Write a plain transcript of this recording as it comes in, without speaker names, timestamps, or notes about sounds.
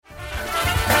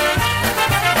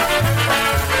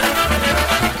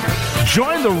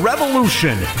Join the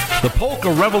revolution. The Polka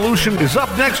Revolution is up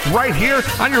next right here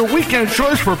on your weekend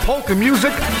choice for polka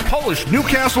music,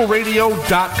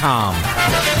 PolishNewcastleRadio.com.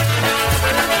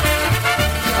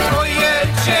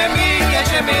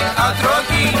 Jedziemy, a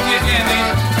drogi nie wiemy,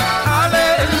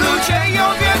 ale ludzie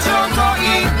ją wiedzą, to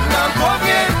i nam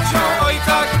powiedzą. Oj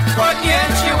tak, ładnie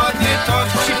to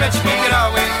ścipeczki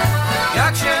grały,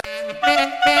 jak się...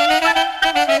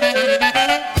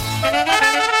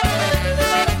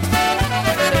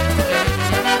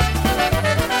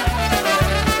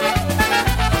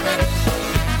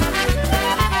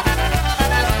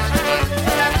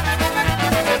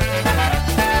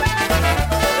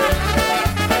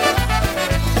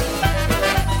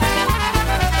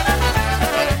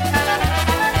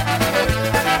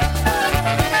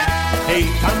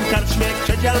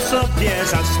 Siedział sobie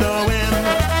za stołem,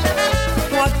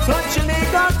 odtoczyli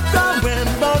go dołem,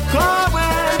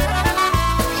 dokołem.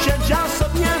 Siedział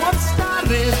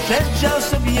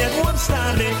sobie łop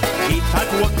stary i tak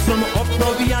chłopcom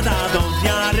opowiada do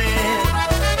wiary.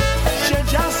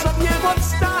 Siedział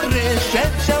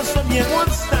sobie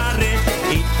łop stary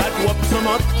i tak chłopcom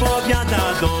odpowiada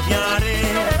do wiary.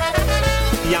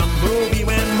 Ja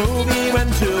mówiłem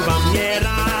tu wam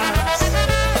nieraz,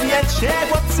 wiecie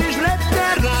chłopcy, źle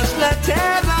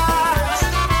teraz.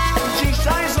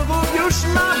 Dzisiaj zuchów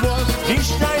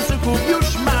już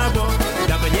mało,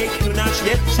 dawniej tu na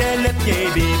świecie lepiej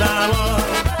bywało.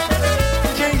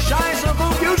 Dzisiaj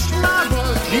zuchów już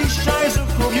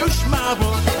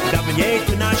mało, dawniej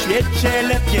tu na świecie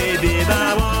lepiej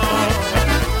bywało.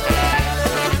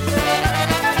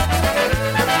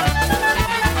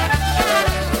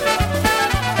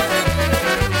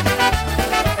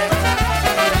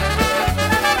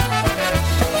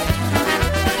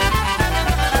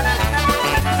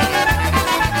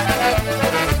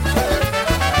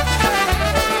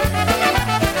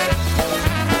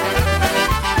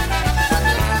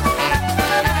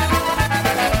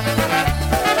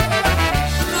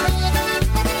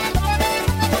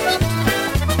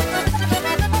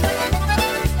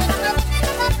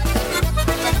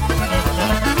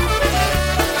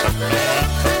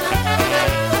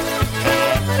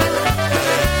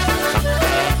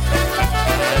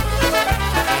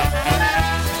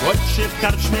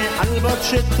 Albo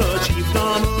czy to ci w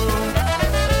domu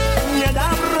nie da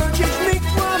wrócić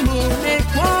nikomu.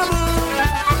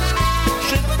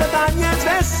 Czy to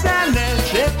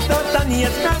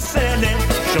taniec wesele,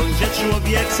 wsiądzie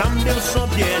człowiek sam był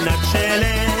sobie na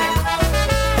czele.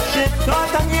 Czy to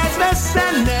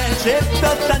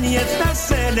taniec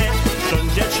wesele,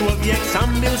 wsiądzie człowiek sam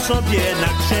był sobie na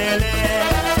czele.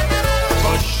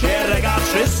 Bo szerega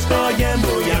wszystko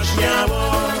jemu jaśniało,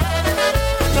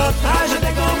 no tak, że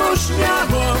tego mu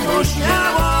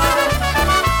śmiało.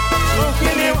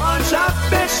 Uchylił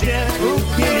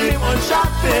on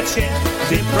czapeczkę,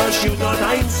 gdy prosił do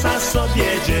tańca sobie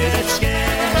dziewczę.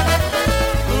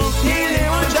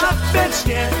 Uchylił on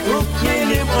czapeczkę,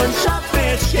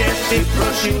 gdy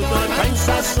prosił do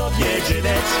tańca sobie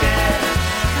dziewczę.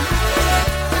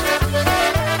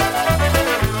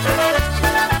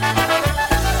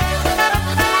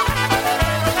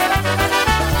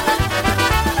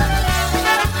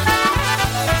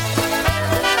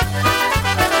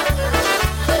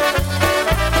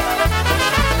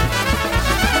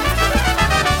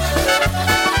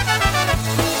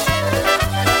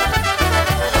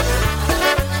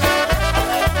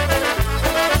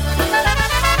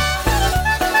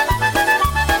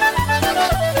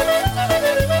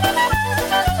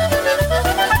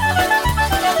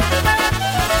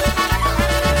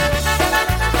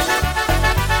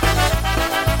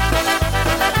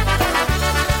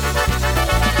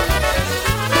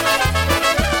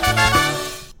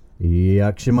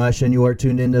 Yakshimash, and you are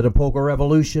tuned into the Polka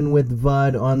Revolution with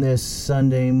Vud on this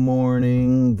Sunday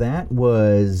morning. That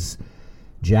was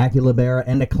Jackie Libera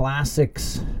and the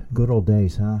Classics. Good old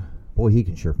days, huh? Boy, he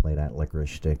can sure play that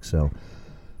licorice stick. So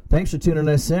thanks for tuning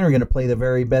us in. We're going to play the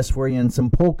very best for you and some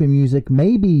polka music,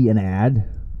 maybe an ad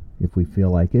if we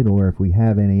feel like it, or if we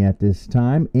have any at this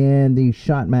time. And the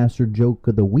Shotmaster joke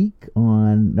of the week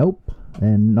on, nope,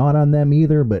 and not on them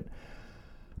either, but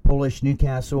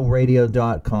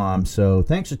PolishNewcastleRadio.com. So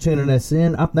thanks for tuning us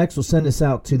in. Up next, we'll send us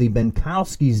out to the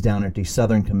Benkowskis down at the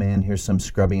Southern Command. Here's some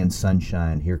Scrubby and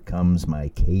Sunshine. Here comes my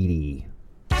Katie.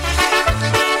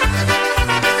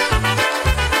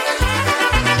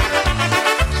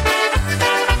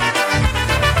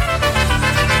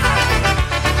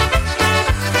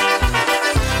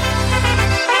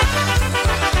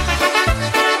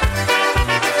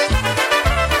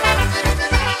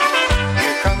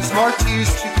 Here comes more tears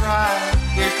to cry.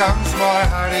 Here comes more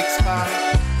heartache spy.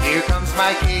 Here comes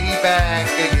my Katie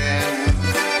back again.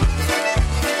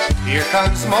 Here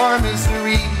comes more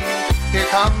misery. Here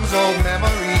comes old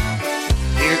memory.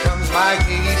 Here comes my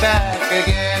Katie back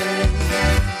again.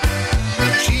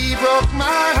 She broke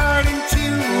my heart in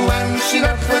two when she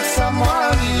left with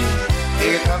someone new.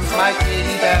 Here comes my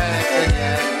Katie back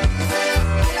again.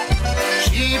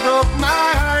 She broke my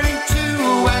heart in two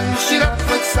when she left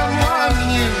with someone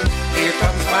new. Here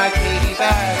comes my Katie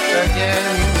back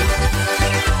again.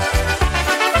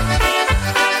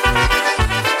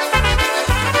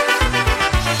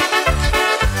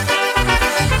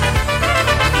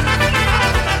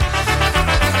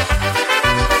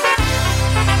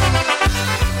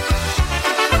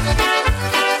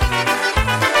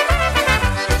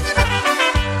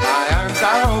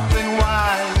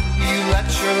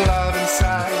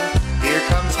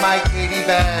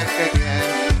 Back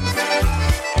again.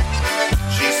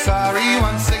 She's sorry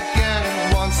once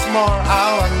again. Once more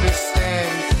I'll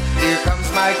understand. Here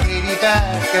comes my Katie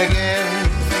back again.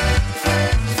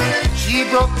 She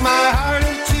broke my heart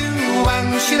in two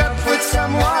when she left with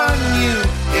someone new.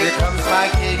 Here comes my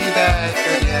Katie back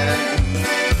again.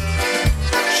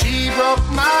 She broke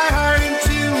my heart in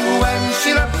two when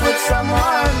she left with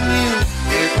someone new.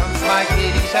 Here comes my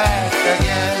Katie back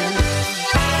again.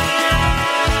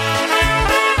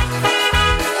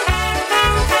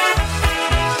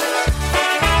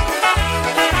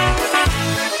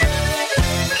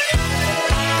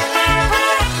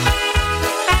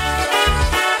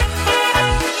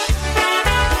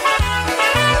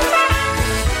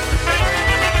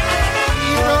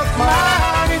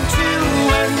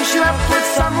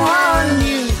 Someone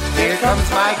new. Here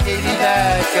comes my Katie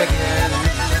back again.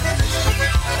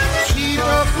 She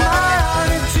broke my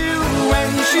heart in two when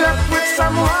she left with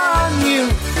someone new.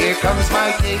 Here comes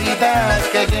my Katie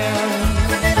back again.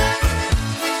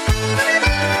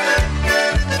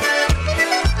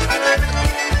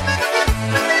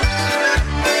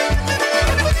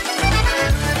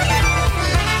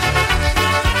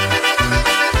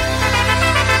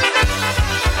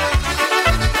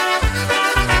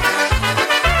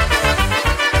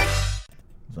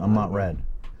 I'm not red.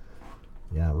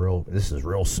 Yeah, this is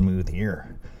real smooth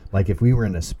here. Like if we were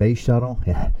in a space shuttle.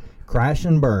 Yeah. Crash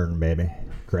and burn, baby.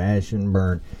 Crash and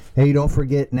burn. Hey, don't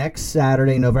forget, next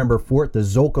Saturday, November 4th, the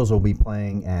Zolkas will be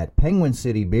playing at Penguin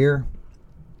City Beer.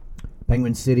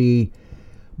 Penguin City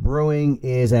Brewing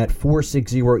is at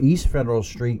 460 East Federal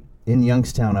Street in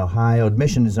Youngstown, Ohio.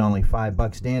 Admission is only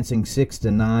 $5. Dancing 6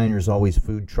 to 9. There's always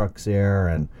food trucks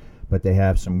there, but they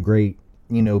have some great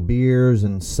beers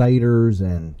and ciders,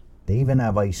 and they even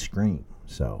have ice cream.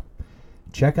 So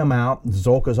check them out.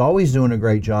 Zolka's always doing a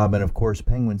great job, and of course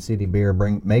Penguin City Beer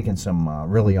making some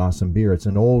really awesome beer. It's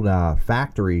an old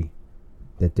factory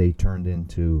that they turned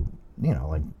into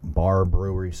like bar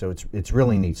brewery, so it's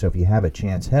really neat. So if you have a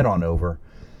chance, head on over.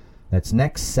 That's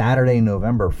next Saturday,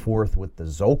 November 4th, with the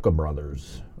Zolka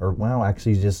brothers, or well,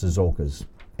 actually just the Zolkas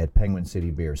at Penguin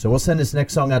City Beer. So we'll send this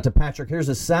next song out to Patrick. Here's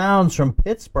the sounds from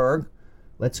Pittsburgh.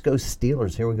 Let's go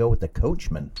Steelers. Here we go with the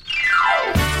Coachman.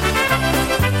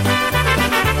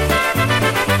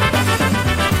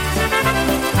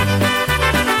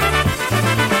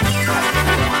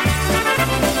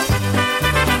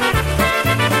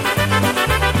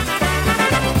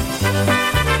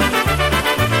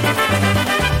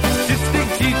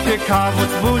 Kawód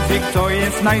budzik, to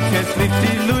jest najczęstszych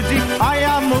ludzi, a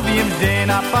ja mówię, że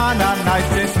na pana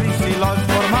najczęstszych los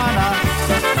Formana.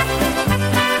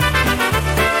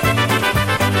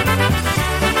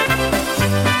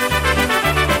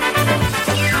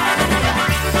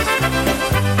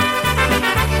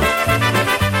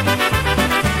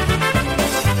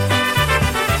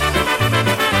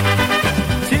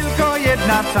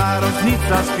 Ta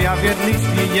różnica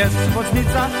sprawiedliwie jest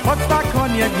spódnica, choć ta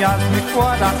konie gwiazdy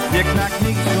kłada, jednak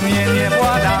nikt sumienie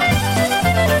włada.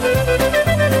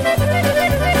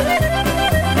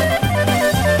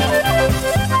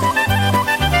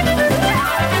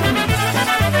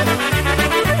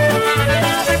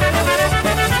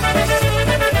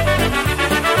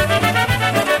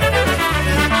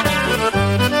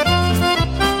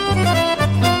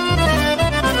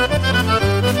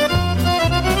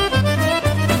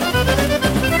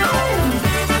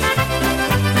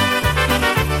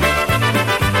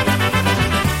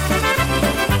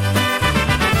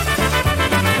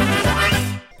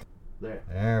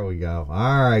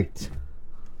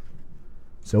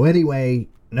 So anyway,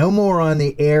 no more on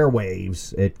the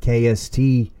airwaves at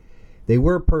KST. They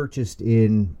were purchased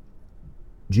in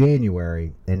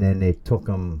January, and then it took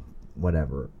them,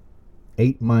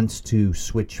 8 months to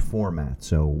switch format.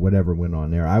 So whatever went on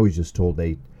there. I was just told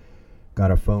they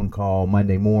got a phone call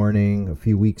Monday morning a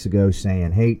few weeks ago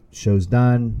saying, hey, show's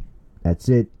done. That's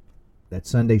it. That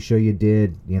Sunday show you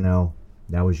did,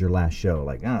 that was your last show.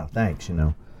 Like, oh, thanks,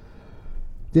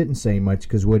 Didn't say much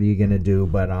because what are you going to do?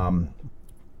 But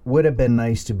would have been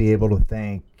nice to be able to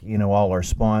thank, all our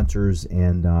sponsors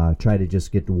and try to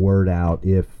just get the word out.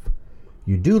 If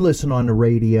you do listen on the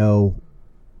radio,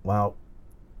 well,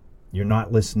 you're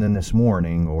not listening this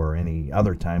morning or any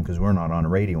other time because we're not on the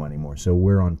radio anymore. So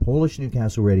we're on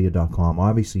PolishNewcastleRadio.com.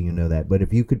 Obviously, you know that. But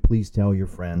if you could please tell your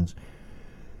friends,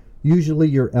 usually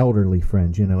your elderly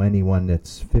friends, anyone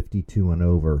that's 52 and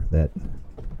over that,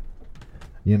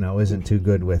 isn't too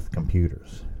good with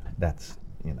computers. That's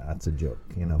a joke,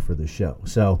 for the show.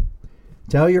 So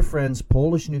tell your friends,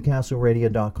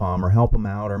 PolishNewcastleRadio.com, or help them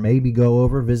out, or maybe go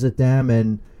over, visit them,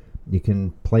 and you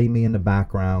can play me in the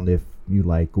background if you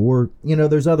like, or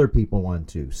there's other people on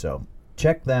too, so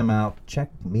check them out, check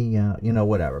me out,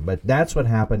 whatever. But that's what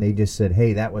happened. They just said,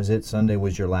 hey, that was it, Sunday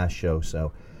was your last show.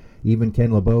 So even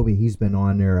Ken Lebovi, he's been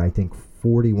on there I think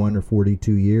 41 or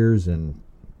 42 years, and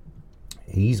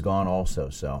he's gone also,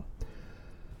 so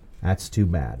that's too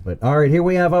bad. But all right, here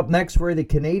we have up next for the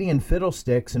Canadian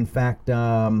Fiddlesticks. In fact,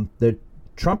 the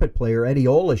trumpet player Eddie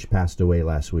Olish passed away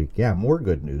last week. Yeah, more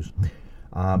good news.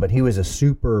 But he was a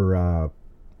super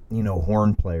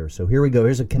horn player. So here we go.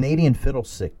 Here's a Canadian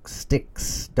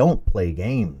Fiddlesticks. Don't play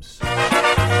games.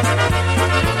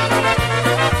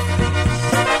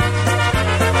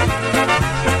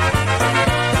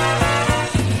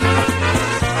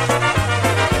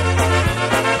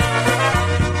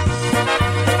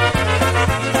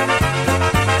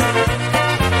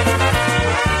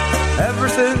 Ever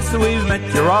since we've met,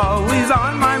 you're always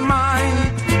on my mind.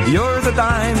 You're the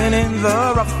diamond in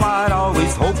the rough I'd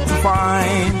always hoped to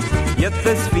find. Yet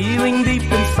this feeling deep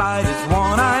inside is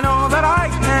one I know that I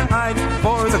can't hide.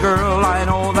 For the girl I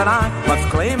know that I must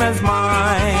claim as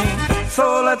mine.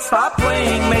 So let's stop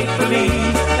playing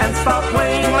make-believe and stop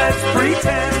playing let's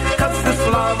pretend. Cause this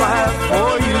love I have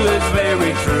for you is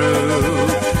very true.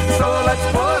 So let's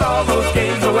put all those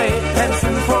games away, and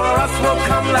soon for us will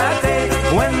come that day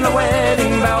when the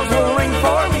wedding bells will ring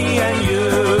for me and you.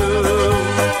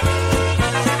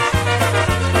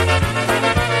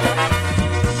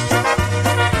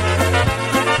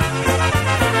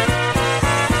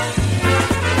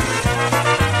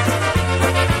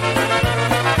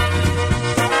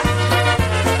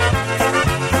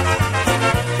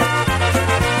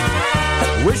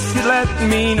 Let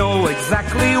me know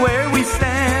exactly where we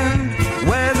stand,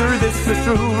 whether this is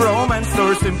true romance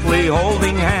or simply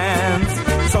holding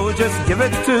hands. So just give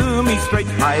it to me straight,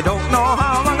 I don't know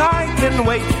how long I can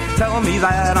wait. Tell me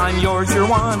that I'm yours, your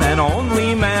one and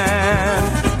only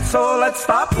man. So let's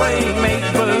stop playing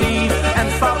make-believe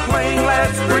and stop playing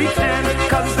let's pretend.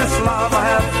 Cause this love I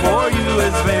have for you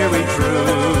is very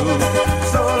true.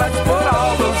 So let's put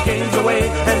all those games away,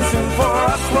 and soon for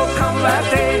us will come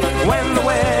that day when the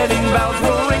wedding bells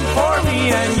will ring for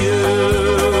me and you.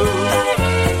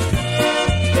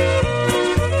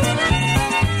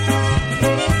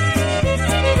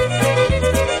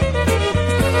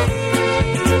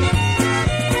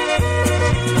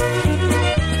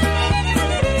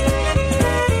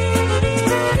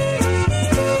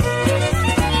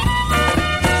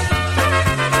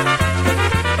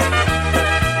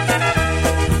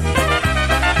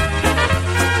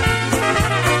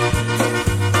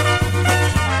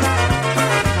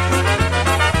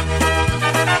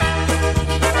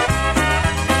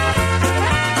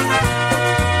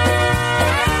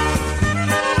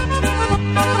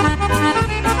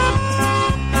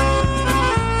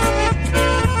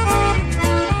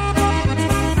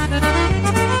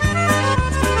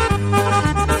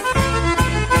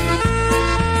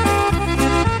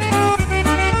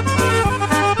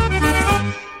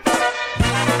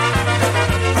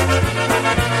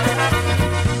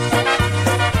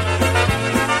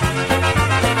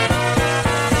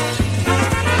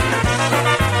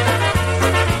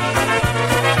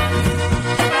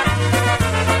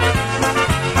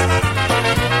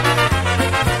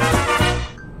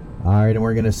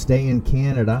 We're going to stay in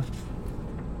Canada.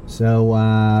 So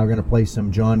we're going to play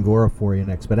some John Gora for you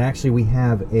next. But actually, we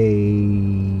have a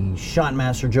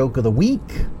Shotmaster joke of the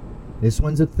week. This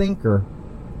one's a thinker.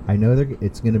 I know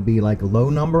it's going to be like a low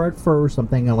number at first. I'm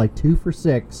thinking like 2 for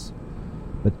 6.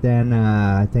 But then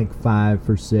I think 5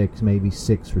 for 6, maybe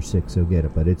 6 for 6 will get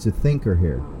it. But it's a thinker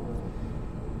here.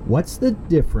 What's the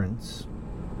difference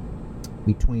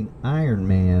between Iron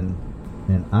Man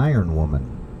and Iron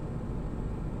Woman?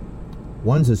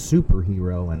 One's a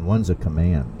superhero and one's a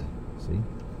command. See?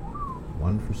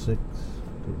 1 for 6.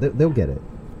 They'll get it.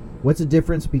 What's the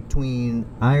difference between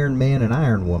Iron Man and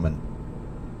Iron Woman?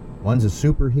 One's a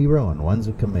superhero and one's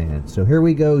a command. So here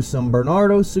we go. Some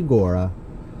Bernardo Segura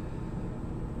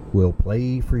will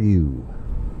play for you.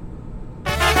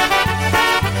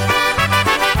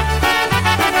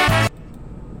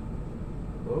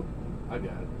 Oh, I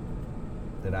got it.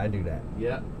 Did I do that?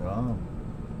 Yeah. Oh.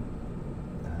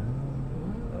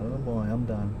 Oh boy, I'm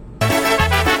done.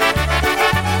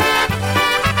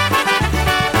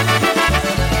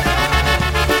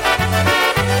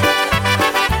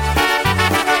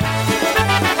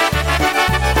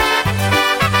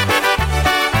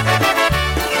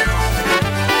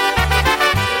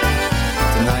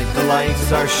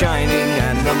 Lights are shining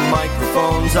and the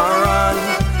microphones are on.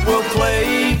 We'll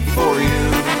play for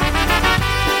you.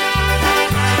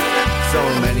 So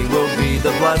many will be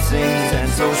the blessings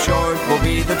and so short will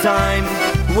be the time.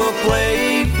 We'll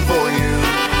play for you.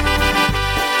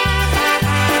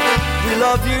 We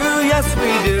love you, yes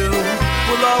we do.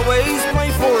 We'll always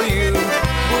play for you.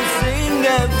 We'll sing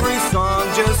every song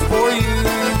just for you.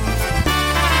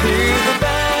 Hear the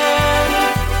band,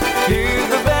 hear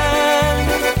the band.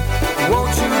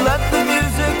 Won't you let the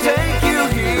music take you,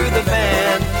 hear the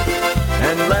band,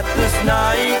 and let this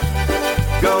night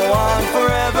go on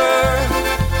forever.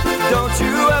 Don't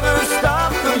you ever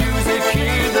stop the music,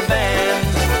 hear the band.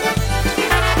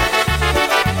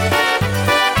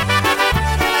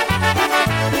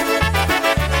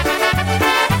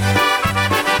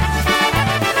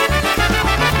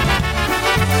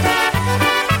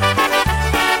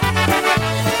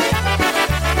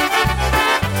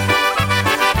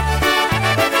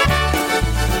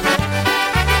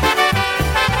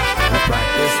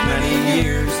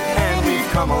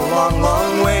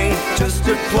 Long way just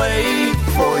to play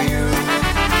for you.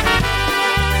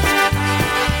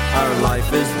 Our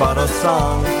life is but a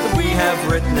song that we have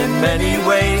written in many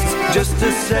ways just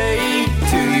to say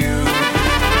to you.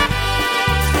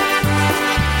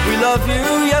 We love you,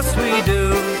 yes we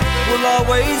do. We'll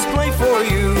always play for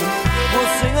you.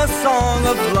 We'll sing a song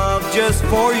of love just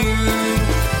for you.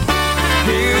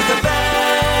 Hear the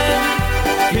band,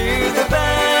 hear the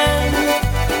band.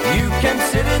 You can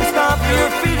sit and stomp your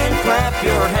feet and clap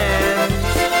your hands.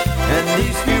 And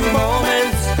these few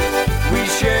moments we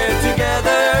share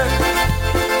together,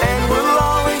 and we'll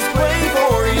always play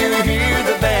for you, hear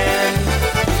the band.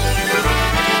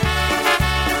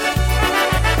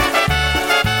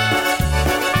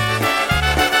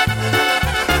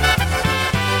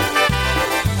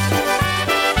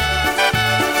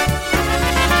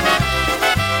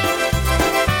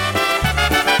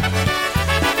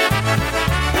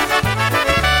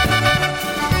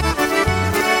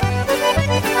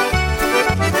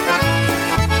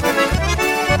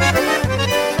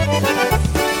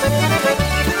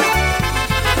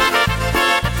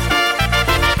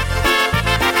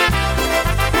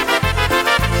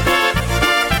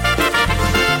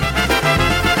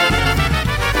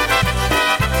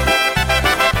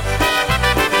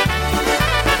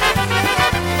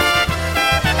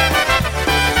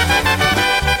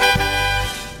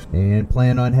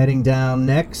 Plan on heading down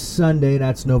next Sunday,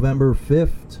 that's November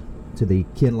 5th, to the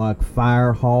Kinloch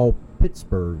Fire Hall,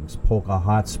 Pittsburgh's polka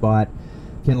hotspot.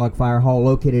 Kinloch Fire Hall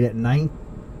located at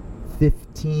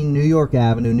 915 New York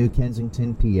Avenue, New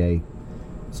Kensington, PA.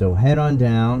 So head on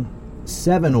down.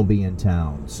 7 will be in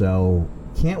town, so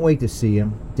can't wait to see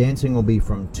them. Dancing will be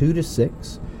from 2 to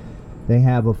 6. They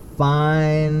have a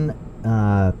fine,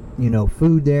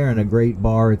 food there and a great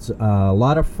bar. It's a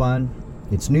lot of fun.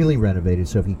 It's newly renovated,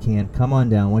 so if you can, come on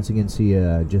down. Once again, see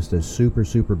just a super,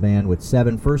 super band with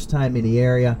 7. First time in the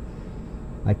area.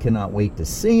 I cannot wait to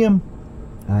see them.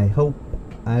 I hope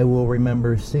I will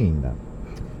remember seeing them.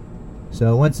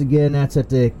 So once again, that's at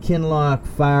the Kinloch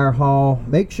Fire Hall.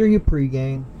 Make sure you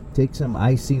pregame. Take some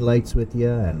icy lights with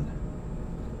you and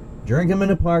drink them in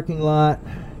the parking lot.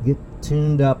 Get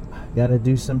tuned up. Got to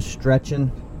do some stretching.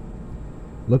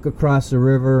 Look across the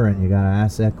river and you gotta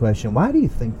ask that question, why do you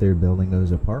think they're building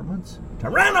those apartments? To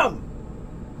rent them!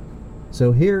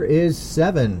 So here is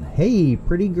 7. Hey,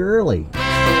 pretty girly.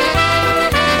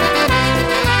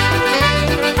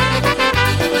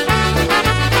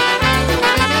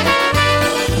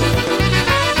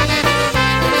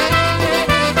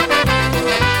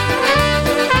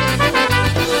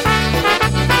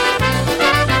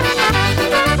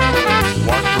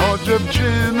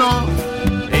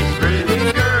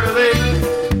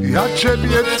 Ja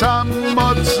ciebie tam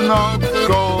mocno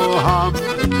kocham.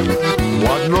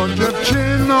 Ładną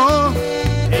dziewczyno,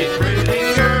 Hey pretty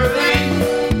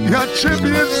girlie, ja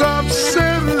ciebie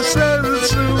zawsze w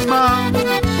sercu mam.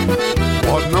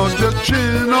 Ładną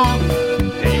dziewczyno,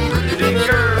 hey pretty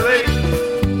girlie,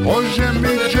 o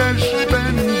ziemi gdzieś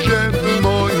będzie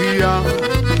moja.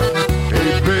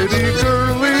 Hey pretty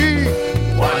girlie,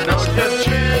 Ładną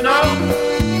dziewczyną,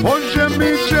 po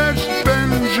ziemi gdzieś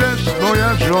będziesz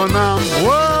moja żona.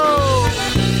 Wow!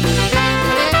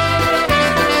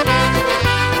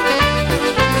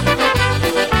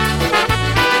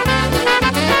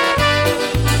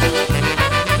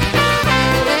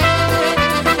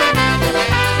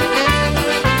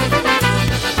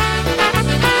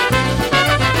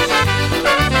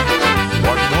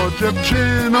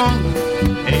 Dziewczyno,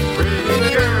 hey pretty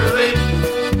girlie,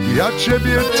 ja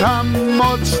ciebie tam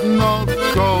mocno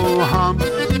kocham.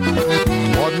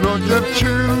 Ładno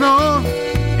dziewczyno,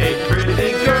 hey pretty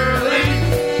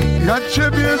girlie, ja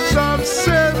ciebie za w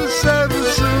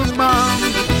sercu mam.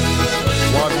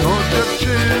 Ładno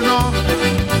dziewczyno,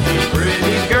 hey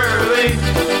pretty girlie,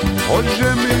 o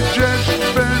ziemi gdzieś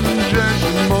będziesz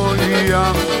moja.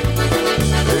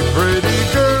 Hey pretty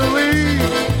girlie,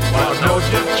 ładną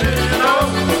dziewczyną,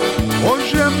 o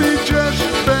ziemi gdzieś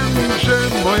będzie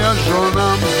moja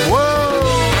żona. Wow!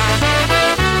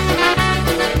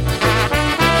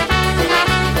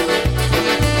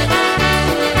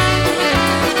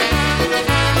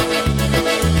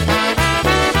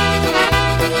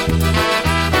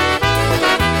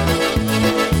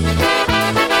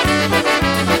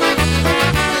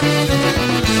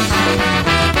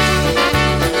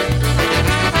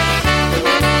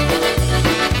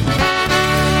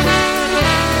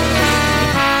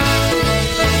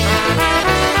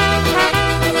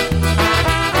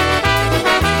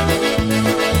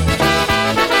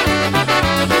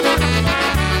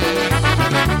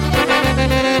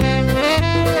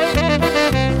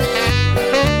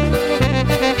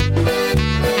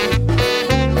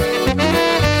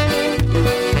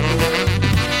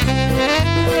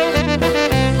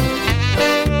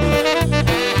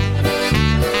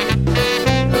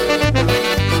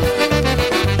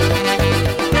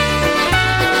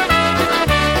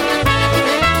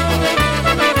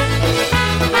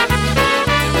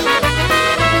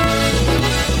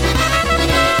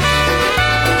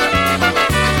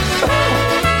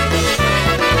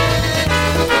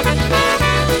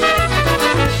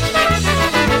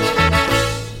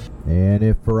 And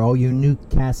if for all you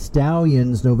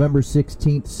Newcastalians, November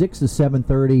 16th, 6 to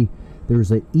 7:30,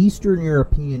 there's an Eastern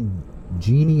European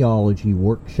genealogy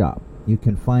workshop. You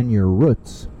can find your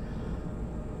roots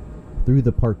through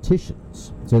the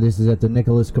partitions. So this is at the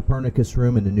Nicholas Copernicus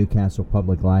Room in the Newcastle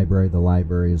Public Library. The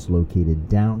library is located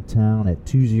downtown at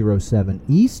 207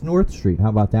 East North Street. How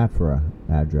about that for a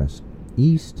address?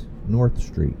 East North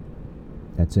Street.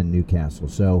 That's in Newcastle.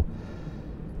 So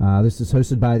this is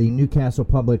hosted by the Newcastle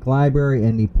Public Library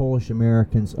and the Polish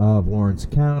Americans of Lawrence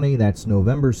County. That's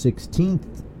November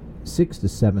 16th, 6 to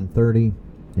 7:30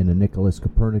 in the Nicholas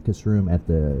Copernicus Room at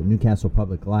the Newcastle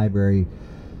Public Library,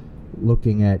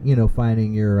 looking at,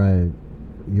 finding your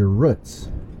roots,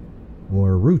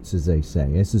 or roots as they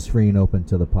say. This is free and open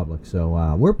to the public.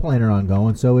 So we're planning on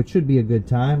going, so it should be a good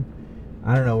time.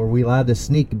 I don't know, are we allowed to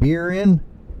sneak beer in?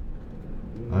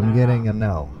 I'm getting a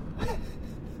no.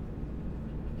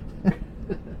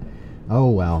 Oh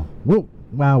well,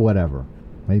 whatever.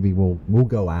 Maybe we'll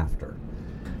go after.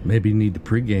 Maybe you need the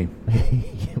pregame.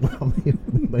 Well,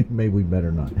 maybe we better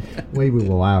not. Maybe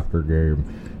we'll after game.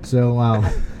 So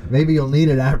maybe you'll need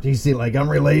it after you see, like, I'm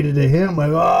related to him.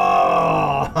 Like,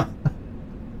 oh,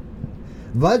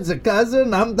 Bud's a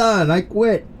cousin. I'm done. I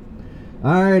quit.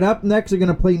 All right, up next, we're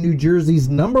gonna play New Jersey's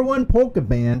 #1 polka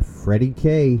band, Freddie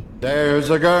K. There's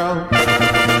a girl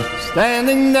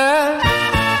standing there.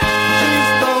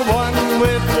 She's the one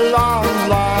with long,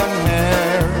 long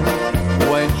hair.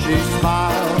 When she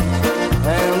smiles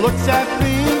and looks at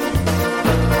me,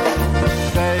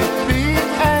 baby,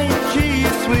 ain't she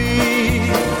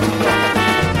sweet?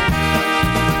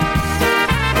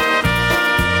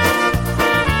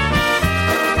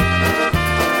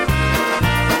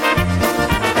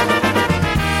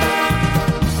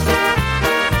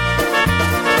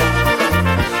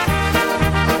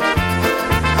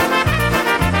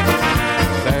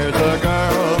 There's a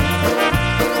girl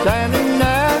standing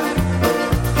there.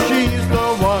 She's the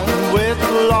one with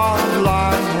long, long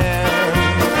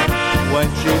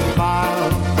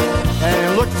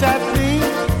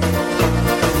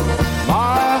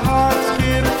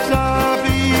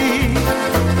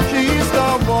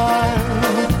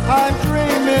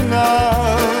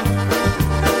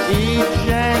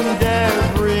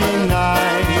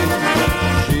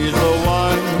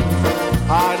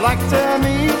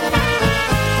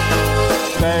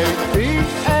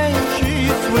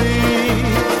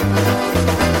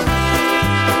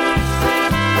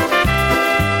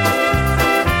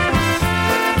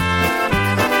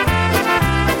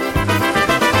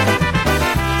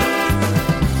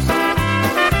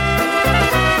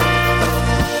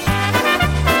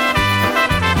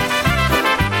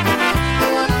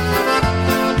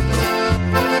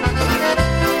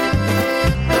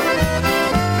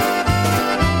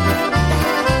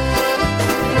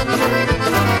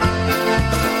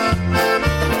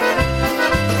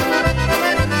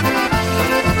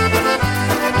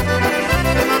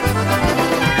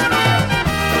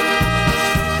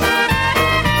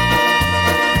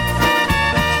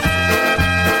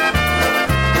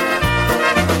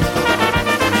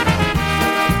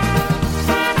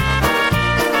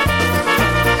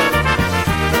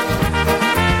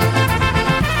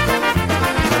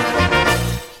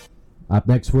Up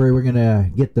next, we're going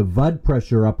to get the Vud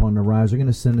pressure up on the rise. We're going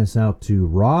to send this out to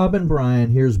Rob and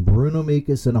Brian. Here's Bruno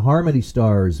Mikas and Harmony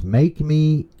Stars, Make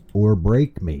Me or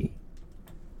Break Me.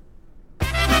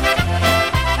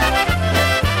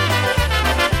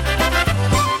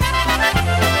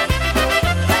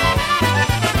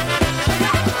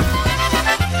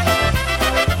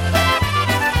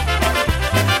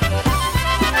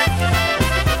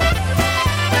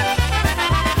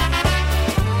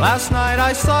 Last night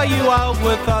I saw you out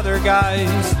with other guys,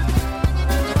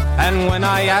 and when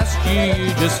I asked you,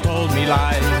 you just told me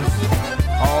lies.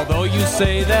 Although you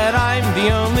say that I'm the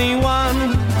only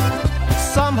one,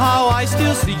 somehow I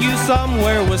still see you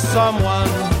somewhere with someone.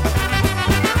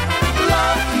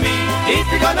 Love me, if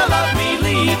you're gonna love me,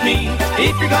 leave me.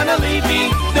 If you're gonna leave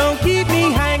me, don't keep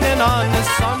me hanging on to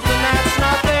something that's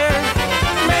not there.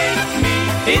 Make me,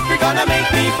 if you're gonna make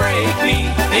me, break me.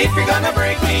 If you're gonna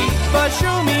break me, but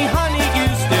show me, honey, you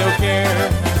still care.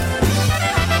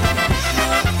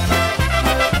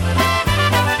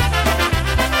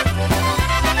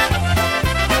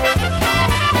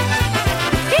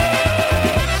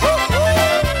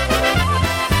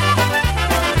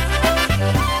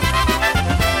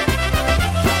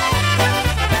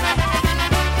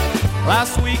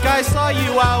 Last week I saw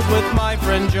you out with my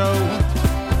friend Joe.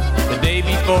 The day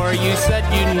before you said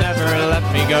you'd never let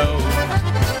me go.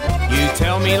 You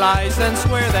tell me lies and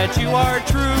swear that you are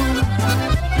true,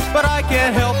 but I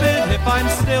can't help it if I'm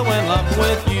still in love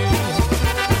with you.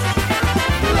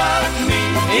 Love me,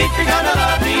 if you're gonna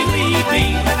love me, leave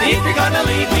me. If you're gonna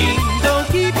leave me, don't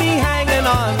keep me hanging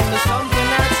on to something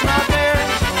that's not there.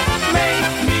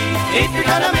 Make me, if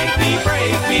you're gonna make me,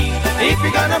 break me. If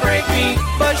you're gonna break me,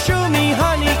 but show me,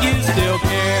 honey, you still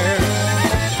care.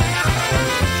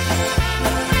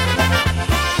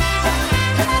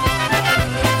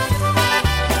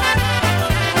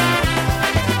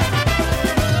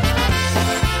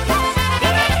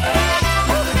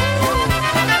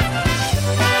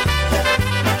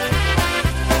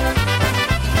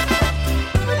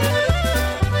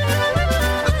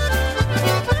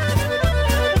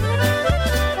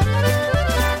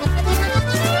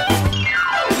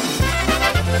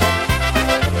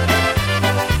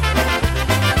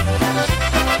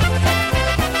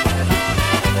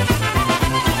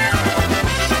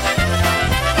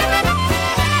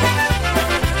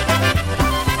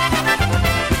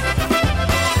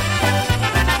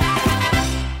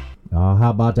 How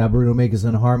about that? Bruno Mikas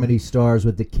and Harmony Stars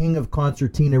with the king of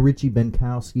concertina, Richie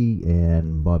Benkowski,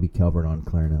 and Bobby Calvert on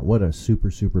clarinet. What a super,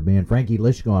 super band. Frankie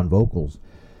Lishka on vocals.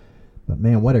 But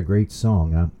man, what a great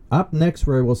song, huh? Up next,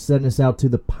 we will send us out to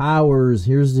the Powers.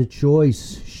 Here's the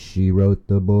choice. She wrote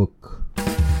the book.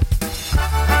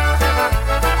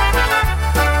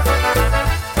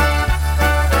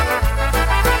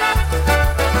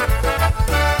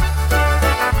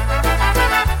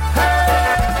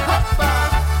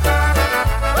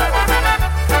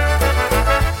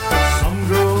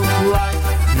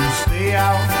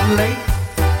 Late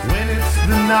when it's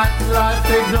the nightlife,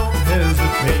 they don't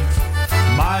hesitate.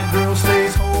 My girl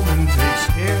stays home and takes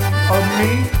care of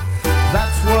me.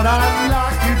 That's what I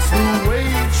like, it's the way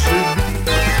it should be.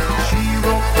 She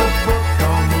wrote the book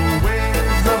on the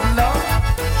ways of love.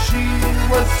 She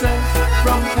was sent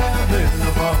from heaven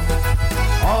above.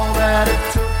 All that it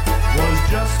took was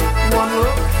just one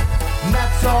look, and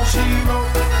that's all she wrote,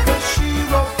 'cause she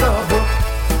wrote the book.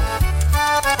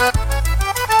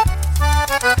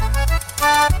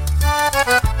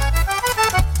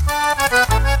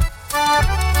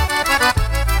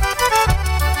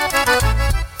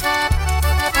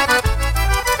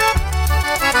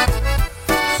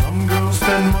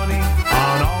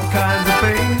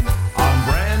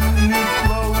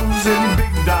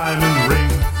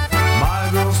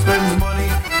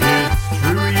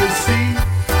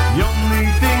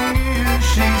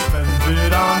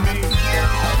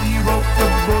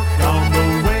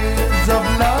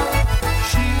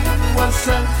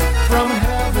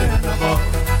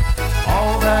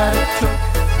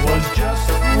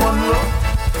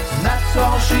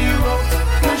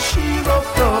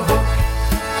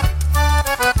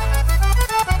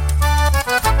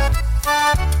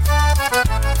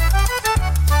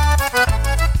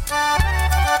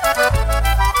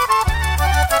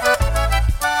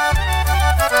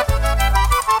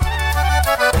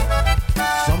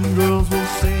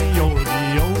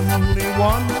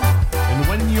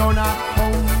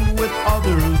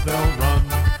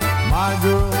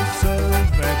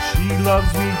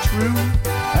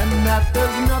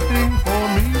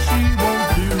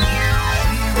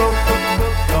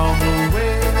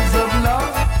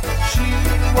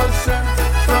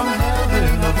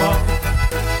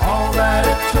 All that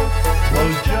it took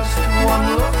was just one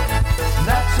look.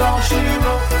 That's all she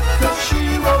wrote, 'cause she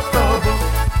wrote the book.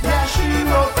 Yeah, she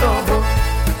wrote the book.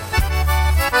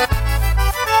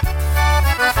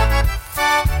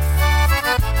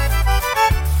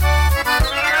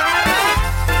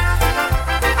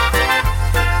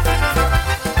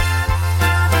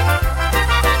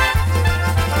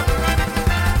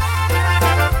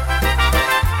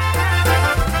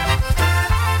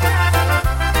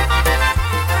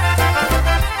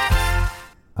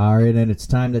 All right, and it's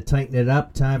time to tighten it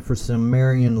up. Time for some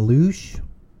Marion Lush.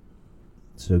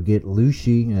 So get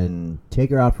Lushy and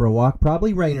take her out for a walk.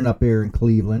 Probably raining up here in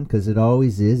Cleveland, because it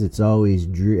always is. It's always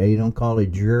you don't call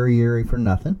it dreary for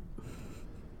nothing.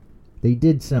 They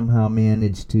did somehow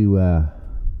manage to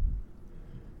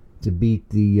beat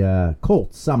the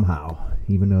Colts somehow,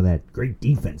 even though that great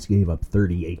defense gave up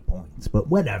 38 points. But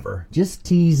whatever, just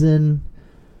teasing.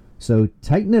 So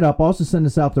tighten it up. Also send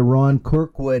us out to Ron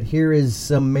Kirkwood. Here is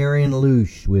some Marion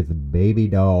Lush with Baby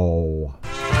Doll.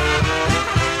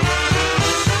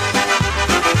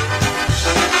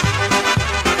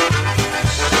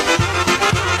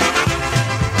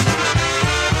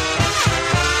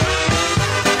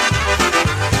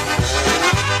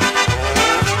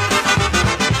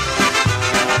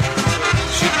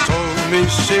 She told me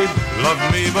she'd love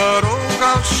me, but oh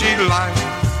how she lied.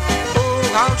 Oh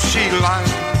how she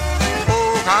lied.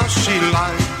 How she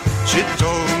lied. She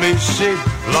told me she'd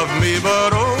love me,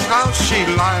 but oh how she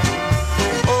lied.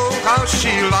 Oh how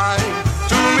she lied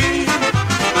to me.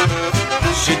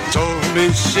 She told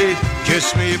me she'd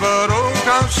kiss me, but oh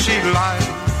how she lied.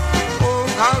 Oh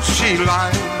how she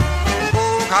lied.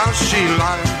 Oh how she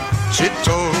lied. She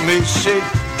told me she'd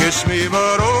kiss me,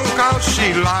 but oh how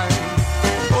she lied.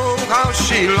 Oh how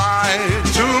she lied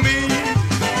to me.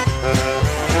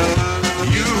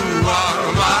 You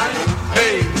are my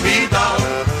baby doll.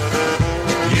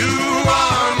 You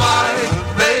are my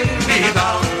baby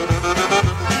doll.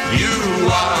 You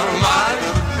are my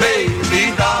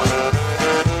baby doll.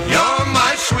 You're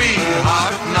my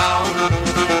sweetheart now.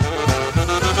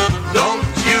 Don't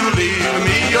you leave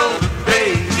me, oh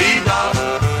baby doll.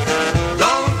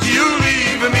 Don't you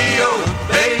leave me, oh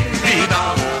baby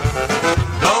doll.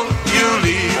 Don't you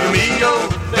leave me, oh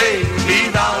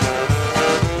baby doll.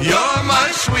 You're my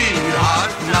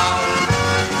sweetheart now.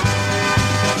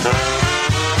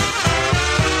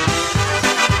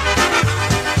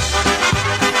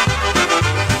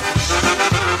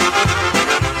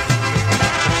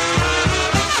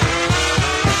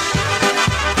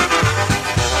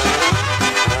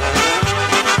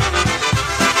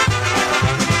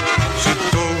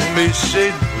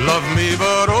 She'd love me,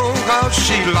 but oh how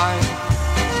she lied.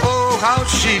 Oh how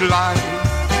she lied.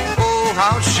 Oh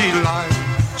how she lied.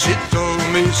 She told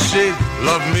me she'd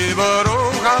love me, but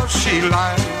oh how she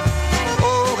lied.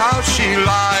 Oh how she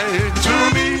lied to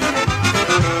me.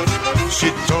 She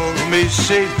told me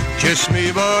she'd kiss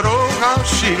me, but oh how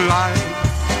she lied.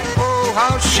 Oh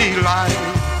how she lied.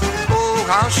 Oh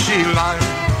how she lied.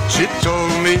 She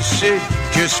told me she'd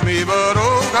kiss me, but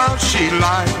oh how she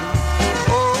lied.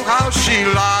 Oh how she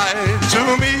lied to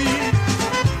me.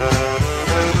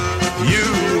 You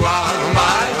are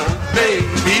my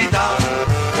baby doll.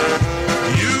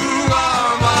 You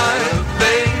are my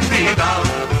baby doll.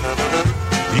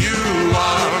 You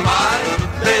are my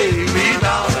baby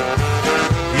doll.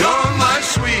 You're my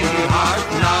sweetheart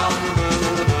now.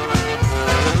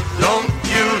 Don't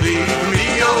you leave me,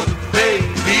 oh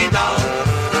baby doll.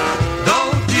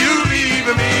 Don't you leave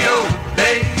me, oh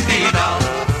baby doll.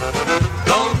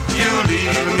 Don't you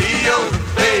leave me, oh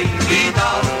baby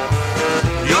doll.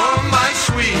 You're my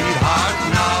sweetheart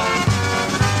now.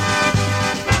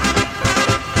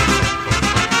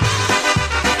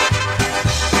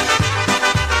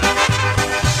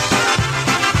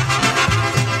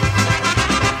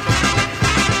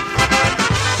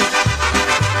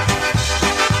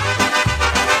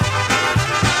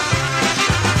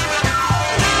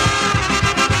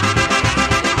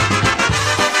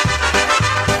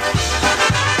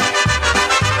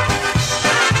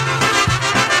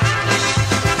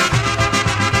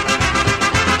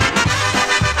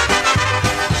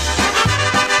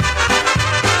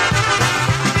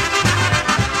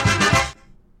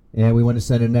 And we want to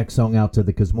send the next song out to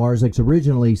the Kazmarziks.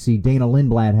 Originally, see, Dana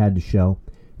Lindblad had the show,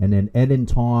 and then Ed and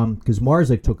Tom,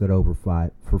 Kazmarzik took it over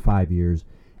for 5 years,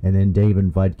 and then Dave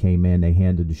and Bud came in. They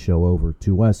handed the show over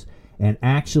to us. And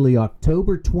actually,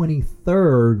 October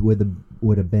 23rd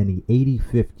would have been the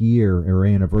 85th year or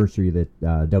anniversary that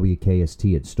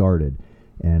WKST had started.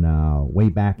 And way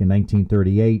back in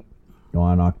 1938,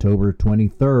 on October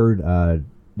 23rd,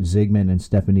 Zygmunt and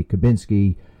Stephanie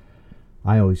Kabinski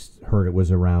I always heard it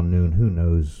was around noon. Who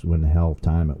knows when the hell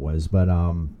time it was? But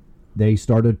they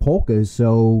started polkas.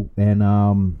 So, and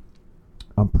I'm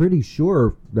pretty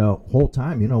sure the whole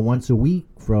time, once a week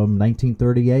from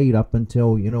 1938 up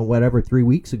until, whatever, 3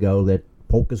 weeks ago, that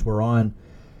polkas were on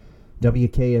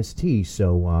WKST.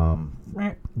 So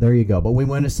there you go. But we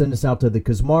want to send this out to the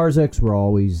Kazmarziks. We're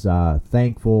always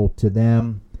thankful to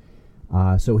them.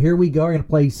 So here we go. We're going to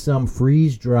play some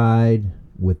Freeze Dried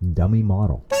with Dummy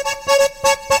Model.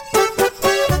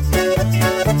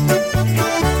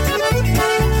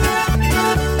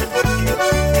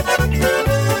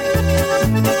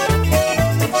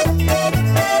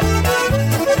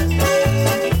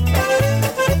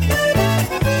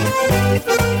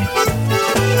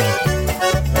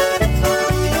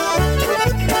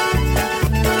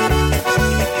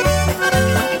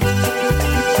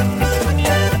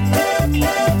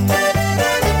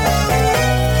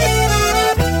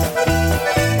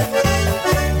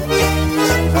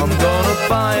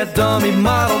 Dummy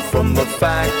model from the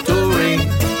factory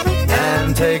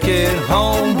and take it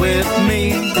home with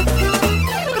me.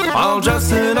 I'll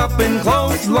dress it up in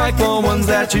clothes like the ones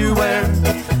that you wear.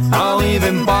 I'll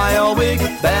even buy a wig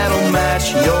that'll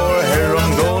match your hair.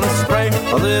 I'm gonna spray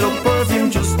a little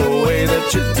perfume just the way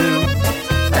that you do,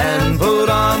 and put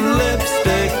on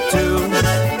lipstick too.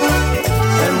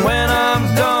 And when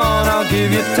I'm done, I'll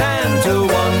give you 10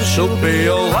 to 1. She'll be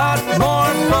a lot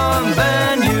more fun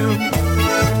than you.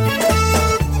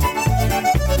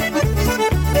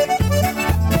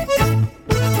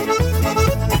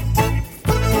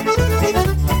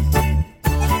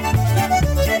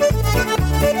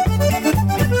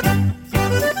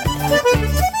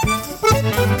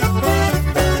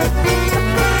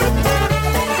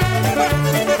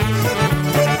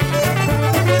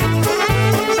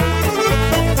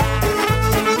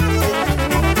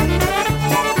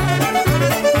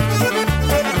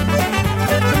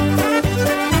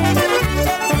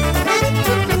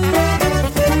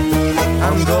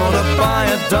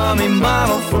 Dummy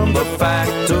model from the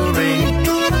factory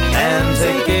and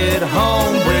take it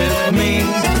home with me.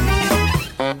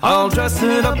 I'll dress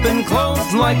it up in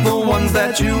clothes like the ones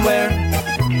that you wear.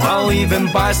 I'll even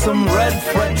buy some red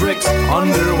Frederick's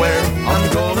underwear.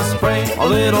 I'm gonna spray a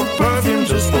little perfume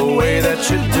just the way that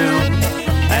you do,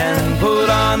 and put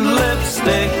on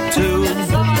lipstick too.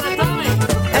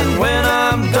 And when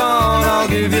I'm done, I'll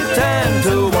give you 10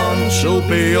 to 1. She'll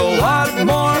be a lot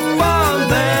more fun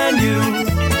than you.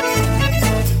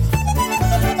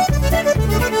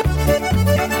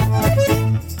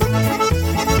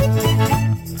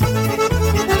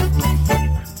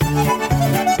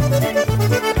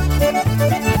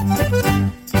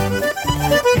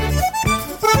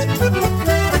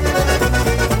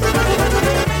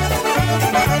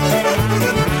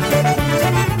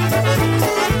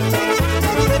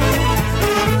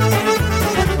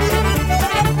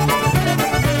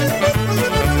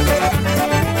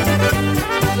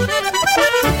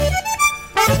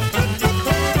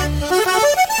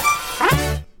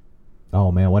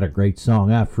 What a great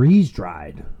song. Freeze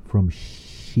Dried from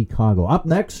Chicago. Up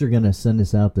next, they're going to send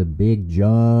us out to Big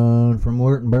John from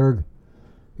Württemberg.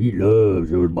 He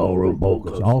loves those ballroom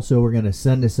polkas. Also, we're going to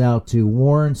send us out to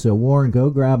Warren. So, Warren,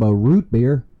 go grab a root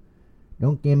beer.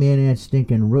 Don't give me any of that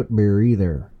stinking root beer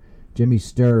either. Jimmy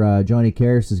Stir, Johnny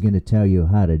Karras is going to tell you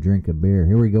how to drink a beer.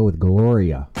 Here we go with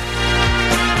Gloria.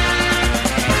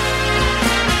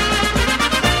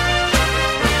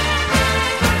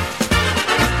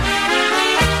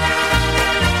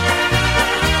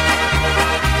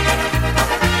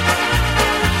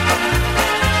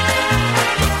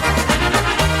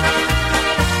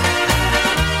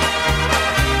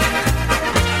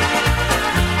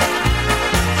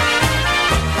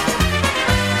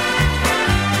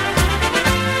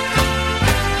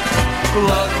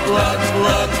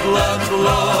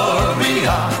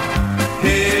 Gloria,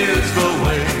 here's the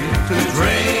way to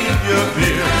drink your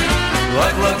beer.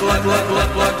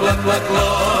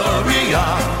 Gloria,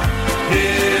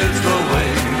 here's the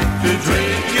way to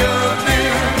drink your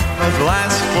beer. A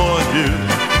glass for you,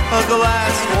 a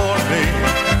glass for me,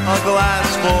 a glass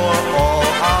for all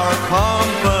our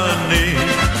company.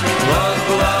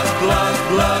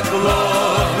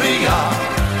 Gloria,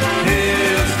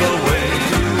 here's the way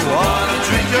you ought to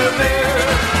drink your beer.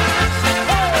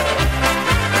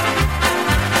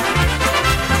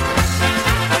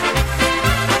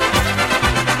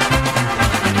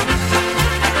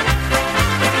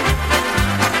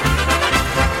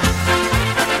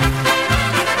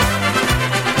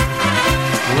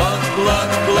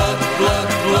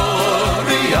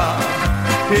 Gloria,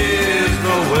 here's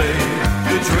the way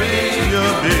to drink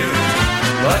your beer.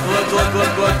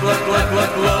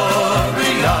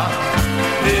 Gloria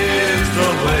is the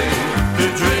way to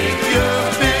drink your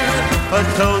beer. A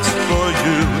toast for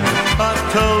you, a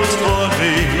toast for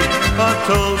me, a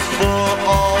toast for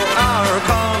all our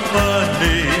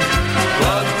company.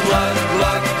 Glug, glug,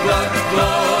 glug, glug,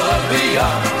 Gloria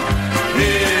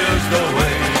is the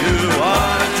way you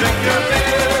want to drink your beer.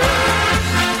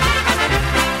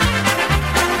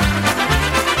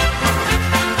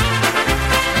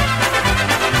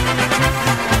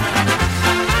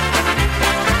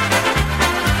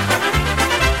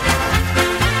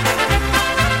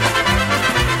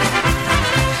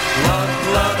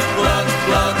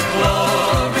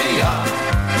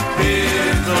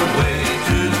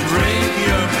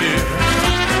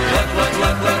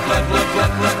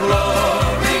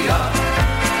 Gloria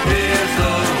is the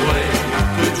way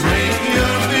to drink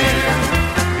your beer.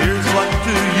 Here's luck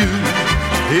to you,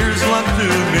 here's luck to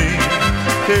me,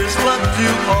 here's luck to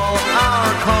all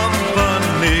our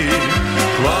company.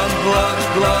 Glug, glug,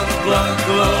 glug, glug,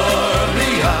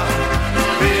 Gloria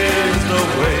is the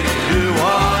way you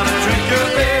want to drink your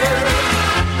beer.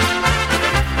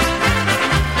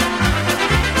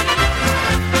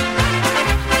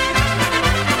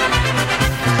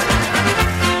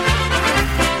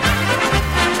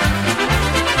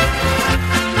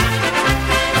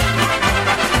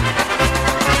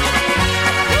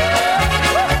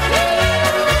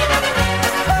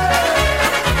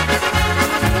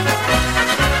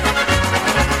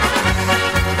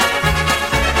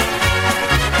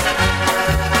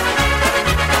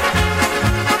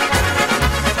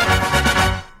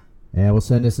 And we'll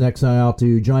send this next song out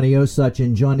to Johnny Osuch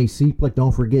and Johnny Seeplick.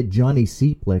 Don't forget, Johnny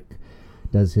Seeplick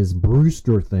does his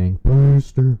Brewster thing.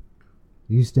 Brewster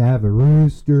used to have a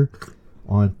rooster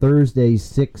on Thursdays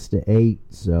 6 to 8.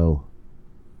 So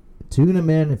tune him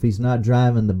in if he's not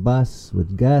driving the bus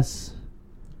with Gus.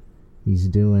 He's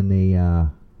doing the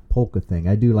polka thing.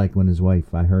 I do like when his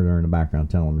wife, I heard her in the background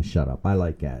telling him to shut up. I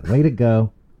like that. Way to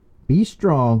go. Be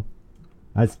strong.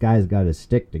 Us guys got to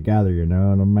stick together, you know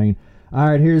what I mean? All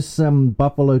right, here's some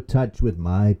Buffalo Touch with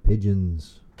My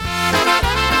Pigeons.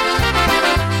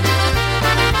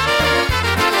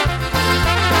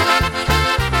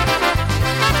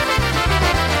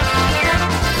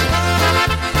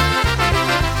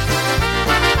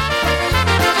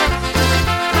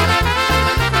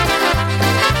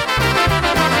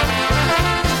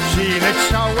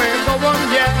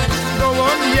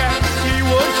 I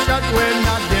usiadły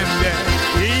na dębie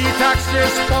i tak się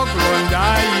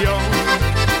spoglądają.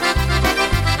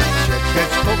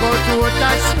 Siedlec kogo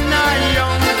tutaj znają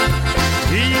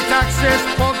i tak się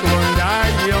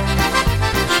spoglądają.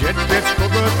 Siedlec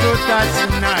kogo tutaj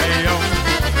znają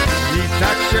i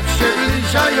tak się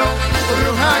przybliżają,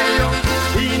 ruchają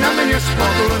i na mnie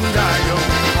spoglądają.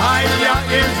 A ja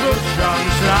im rzucam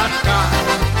z latka,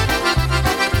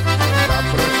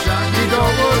 zapraszam do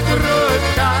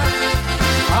ogródka.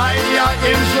 A ja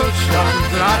im rzucam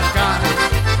z latka,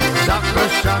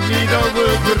 zapraszam do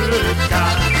ogródka.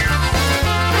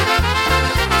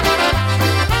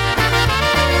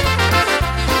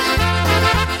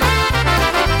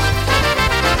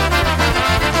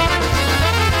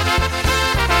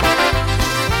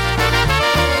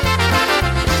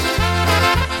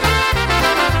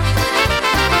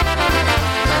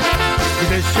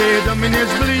 Gdy się do mnie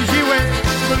zbliżyły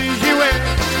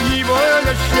i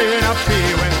wolę się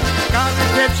napiły,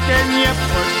 karteczkę nie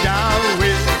podały,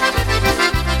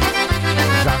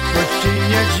 za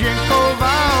gościnnie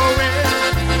dziękowały,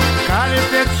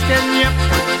 karteczkę nie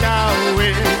podały,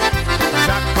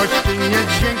 za gościnnie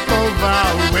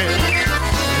dziękowały.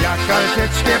 Ja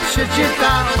karteczkę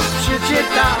przeczytał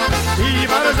i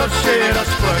bardzo się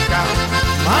rozpłakał.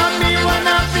 Mamiła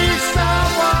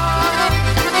napisała,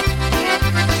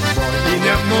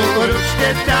 mu ruczkę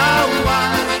dała,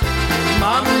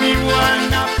 mamiła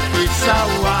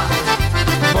napisała,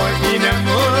 bo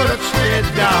innemu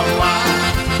ruczkę dała.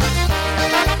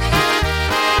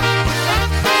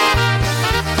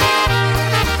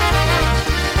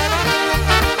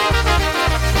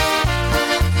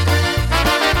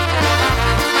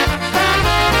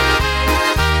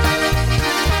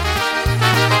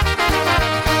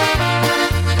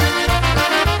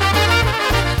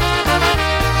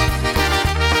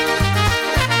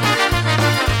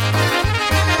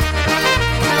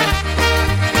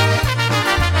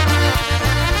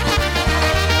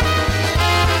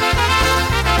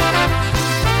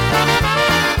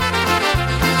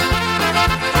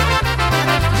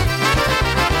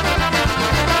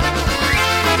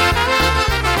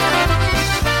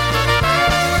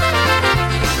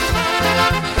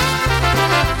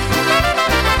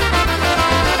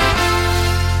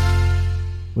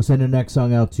 We'll send the next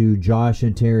song out to Josh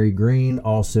and Terry Green,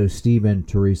 also Steve and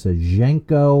Teresa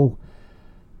Zhenko.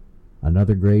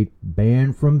 Another great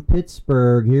band from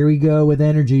Pittsburgh. Here we go with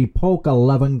Energy, Polka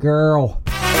Lovin' Girl.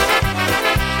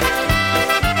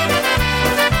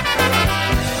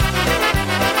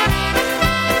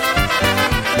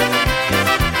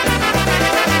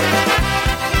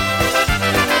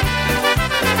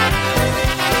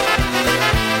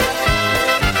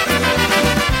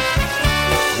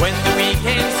 When the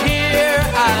weekend's here,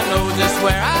 I know just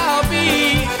where I'll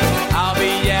be. I'll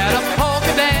be at a polka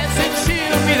dance and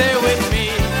she'll be there with me.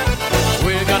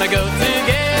 We're gonna go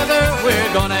together,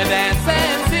 we're gonna dance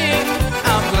and sing.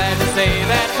 I'm glad to say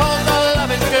that polka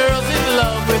loving girl's in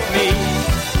love with me.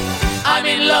 I'm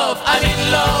in love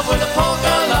with a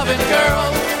polka loving girl.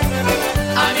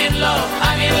 I'm in love,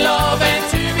 and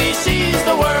to me she's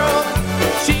the world.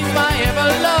 She's my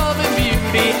ever-loving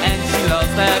beauty, and she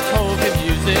loves that polka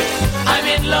music. I'm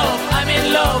in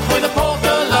love with a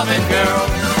polka loving girl.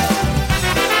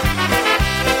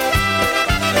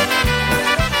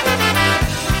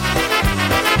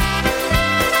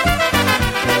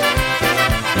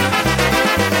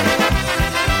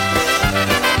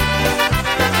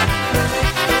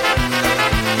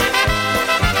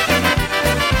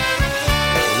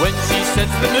 When she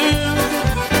sets the mood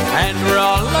and we're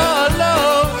all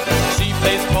alone, she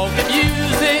plays polka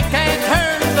music and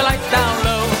turns the lights down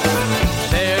low.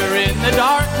 There in the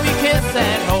dark we kiss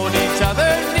and hold each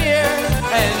other near,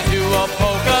 and to a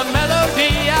polka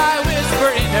melody I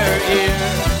whisper in her ear.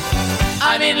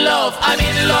 I'm in love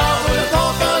with a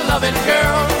polka loving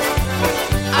girl.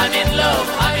 I'm in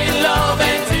love,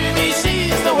 and to me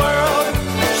she's the world.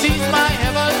 She's my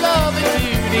ever-loving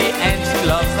beauty, and she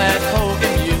loves that polka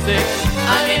music.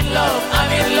 I'm in love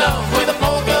with a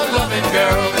polka loving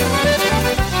girl.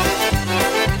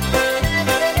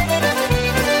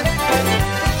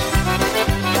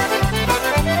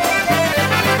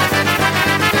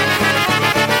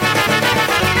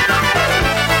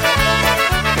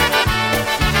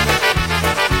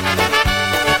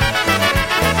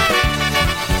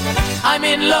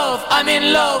 I'm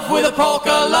in love with a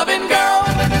polka loving girl.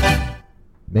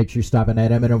 Make sure you're stopping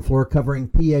at M&M Floor Covering,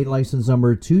 PA license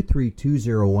number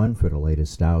 23201 for the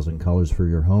latest styles and colors for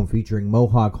your home, featuring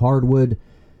Mohawk hardwood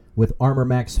with Armor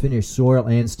Max finish soil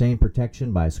and stain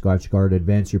protection by Scotchgard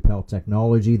Advanced Repel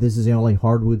Technology. This is the only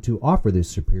hardwood to offer this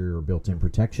superior built-in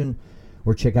protection.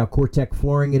 Or check out Cortec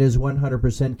Flooring. It is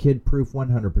 100% kid-proof,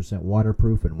 100%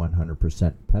 waterproof, and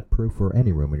 100% pet-proof for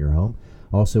any room in your home.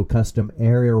 Also, custom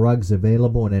area rugs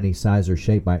available in any size or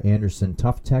shape by Anderson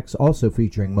Tough Tex. Also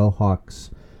featuring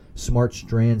Mohawk's Smart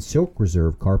Strand Silk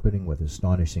Reserve carpeting with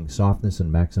astonishing softness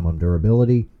and maximum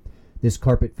durability. This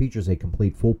carpet features a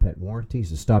complete full pet warranty.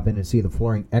 So stop in and see the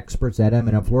flooring experts at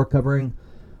M&M Floor Covering,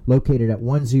 located at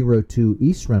 102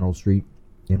 East Reynolds Street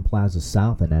in Plaza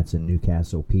South, and that's in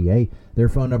Newcastle, PA. Their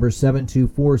phone number is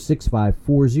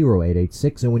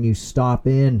 724-654-0886. And when you stop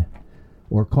in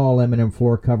or call M&M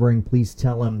Floor Covering, please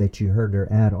tell them that you heard their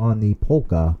ad on the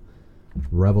Polka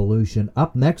Revolution.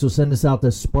 Up next, we'll send us out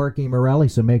to Sparky Morelli,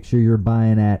 so make sure you're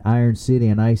buying at Iron City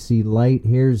and Icy Light.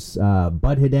 Here's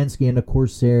Bud Hidensky and the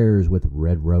Corsairs with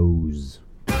Red Rose.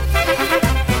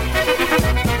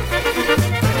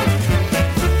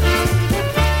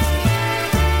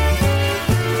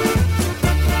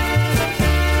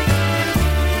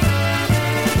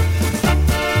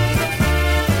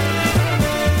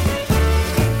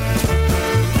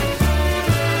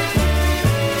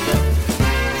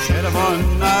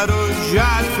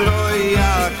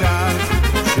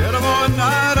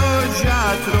 Czerwona róża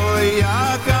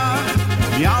trojaka,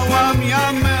 miałam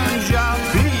ja męża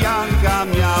pijaka,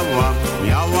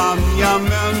 miałam ja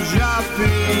męża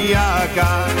pijaka.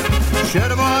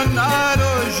 Czerwona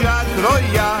róża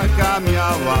trojaka,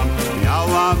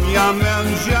 miałam ja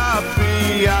męża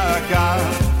pijaka.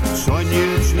 Co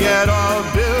nic nie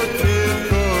robił,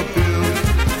 tylko pił,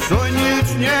 co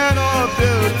nic nie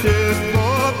robił, tylko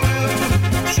pił.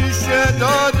 Przyszedł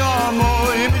do domu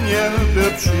i mnie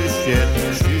był,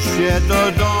 przyszedł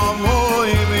do domu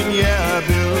i mnie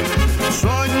był.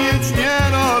 Co nic nie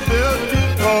robił,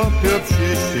 tylko pił,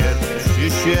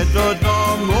 przyszedł do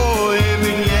domu i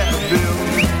mnie był.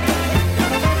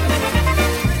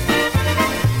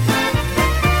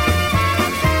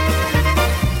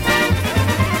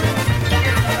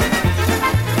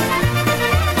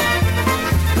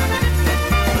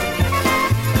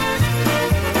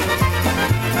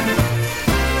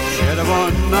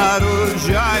 Czerwona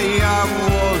róża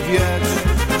jałowiec,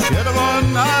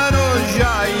 czerwona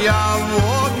róża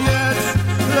jałowiec,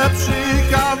 lepszy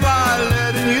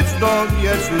kawaler nic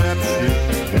dowiec,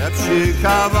 lepszy lepszy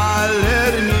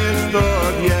kawaler niż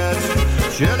tobie.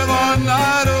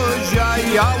 Czerwona róża,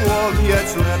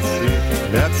 jałowiec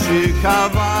lepszy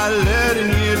kawaler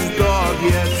niż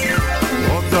tobie.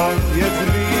 Wdowiec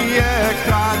bije,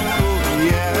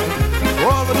 katuje,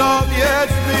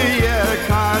 wdowiec bije,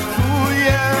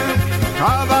 katuje.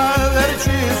 Kawaler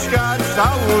ciska,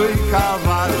 całuj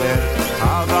kawaler,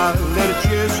 kawaler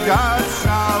ciska,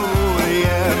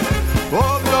 całuje.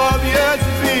 Wdowiec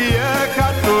bije,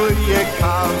 katuje,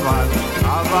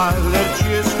 kawaler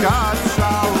ciska,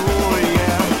 całuje.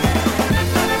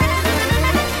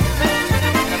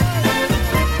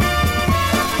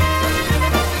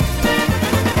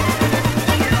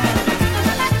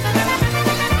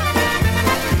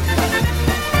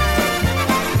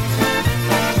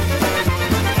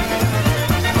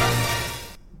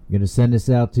 Gonna send this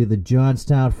out to the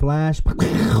Johnstown Flash.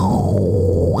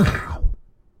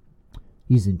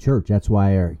 He's in church. That's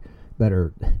why I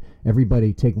better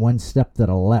everybody take one step to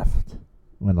the left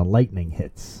when the lightning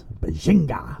hits.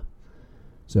 Bajinga.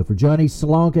 So for Johnny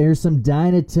Slonka, here's some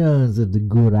Dynatones of the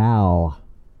Good Owl.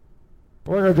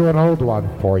 We're going to do an old one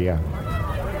for you.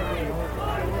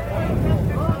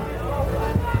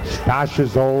 Stash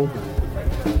is old.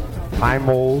 I'm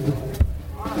old.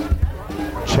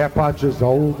 Chepach is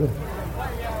old.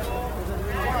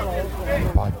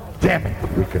 But damn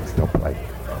it, we can still play.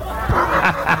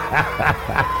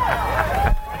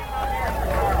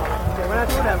 We're not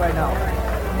doing that right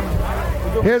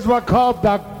now. Here's one called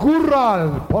the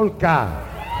Gural Polka.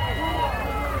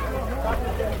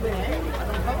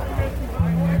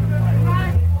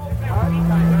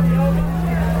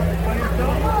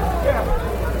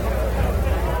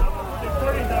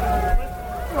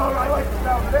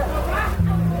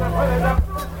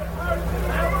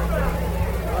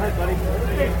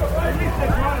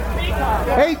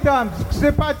 Hej tam,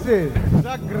 skrzypacy,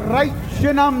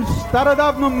 zagrajcie nam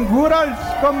starodawną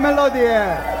góralską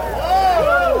melodię.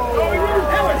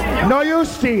 No już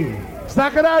ci,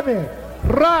 zagramy.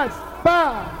 Raz,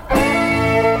 dwa.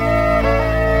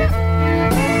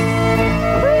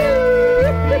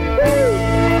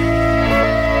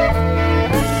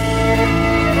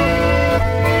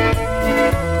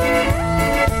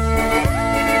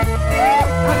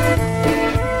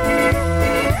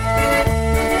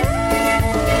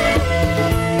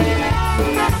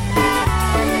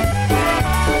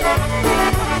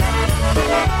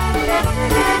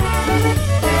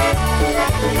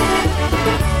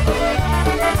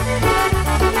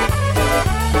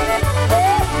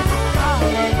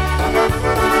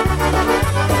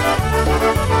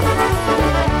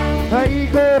 Hej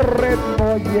góry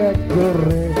moje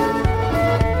góry,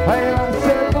 hej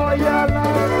lasy moje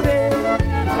lasy,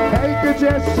 hej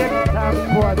gdzie się tam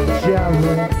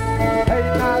podziały, hej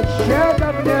na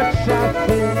siedemnie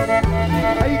czasy,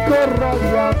 hej góro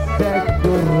jasne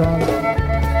góro,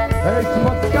 hej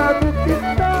spotkanu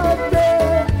kitany,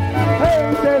 hej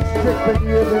deszczyk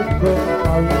nie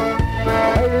wykonał,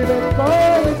 hej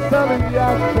wykonał cały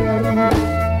jasny.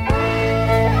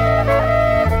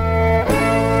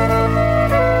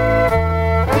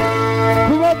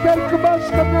 Tylko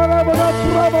masz na lewo, na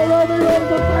prawo, lewy i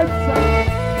do tańca.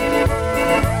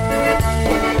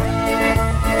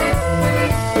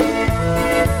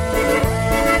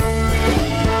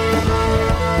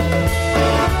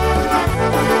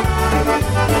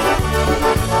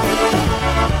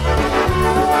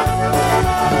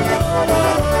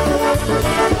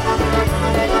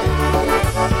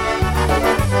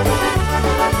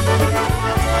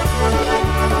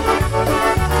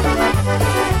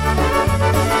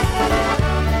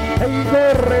 Hej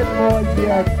góry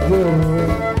moje góry,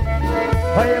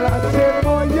 hej lasy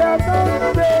moje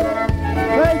lasy,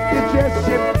 hej gdzie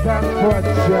się tam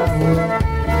podziały,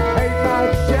 hej na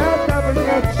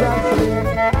siedemnie czasy,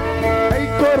 hej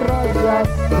góro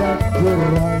jasna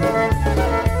góro,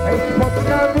 hej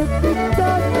spotkanu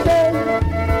kitany,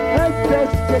 hej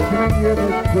deszczyk nie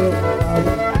wykonał,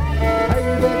 hej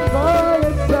wykonał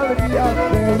cały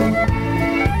jasny.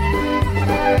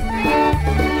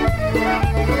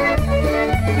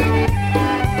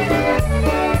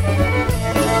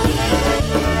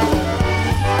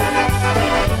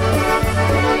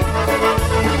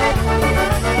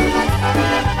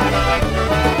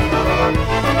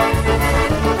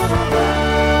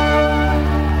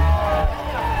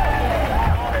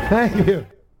 Thank you.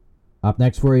 Up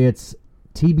next for you, it's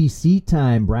TBC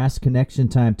time, Brass Connection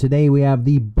time. Today we have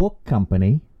the Book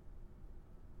Company.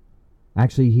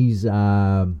 Actually, he's,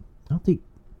 I don't think,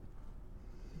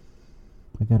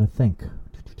 I gotta think.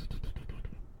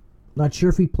 Not sure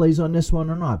if he plays on this one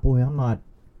or not. Boy, I'm not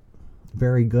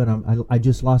very good. I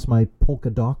just lost my polka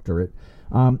doctorate.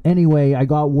 Anyway, I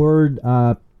got word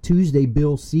Tuesday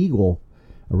Bill Siegel,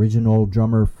 original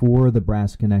drummer for the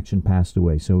Brass Connection, passed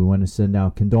away. So we want to send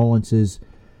out condolences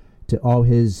to all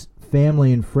his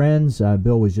family and friends.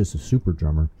 Bill was just a super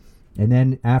drummer. And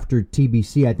then after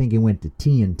TBC, I think he went to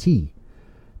TNT.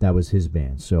 That was his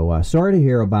band. So sorry to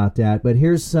hear about that. But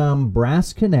here's some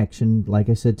Brass Connection. Like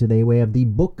I said today, we have the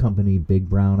book company, Big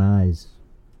Brown Eyes.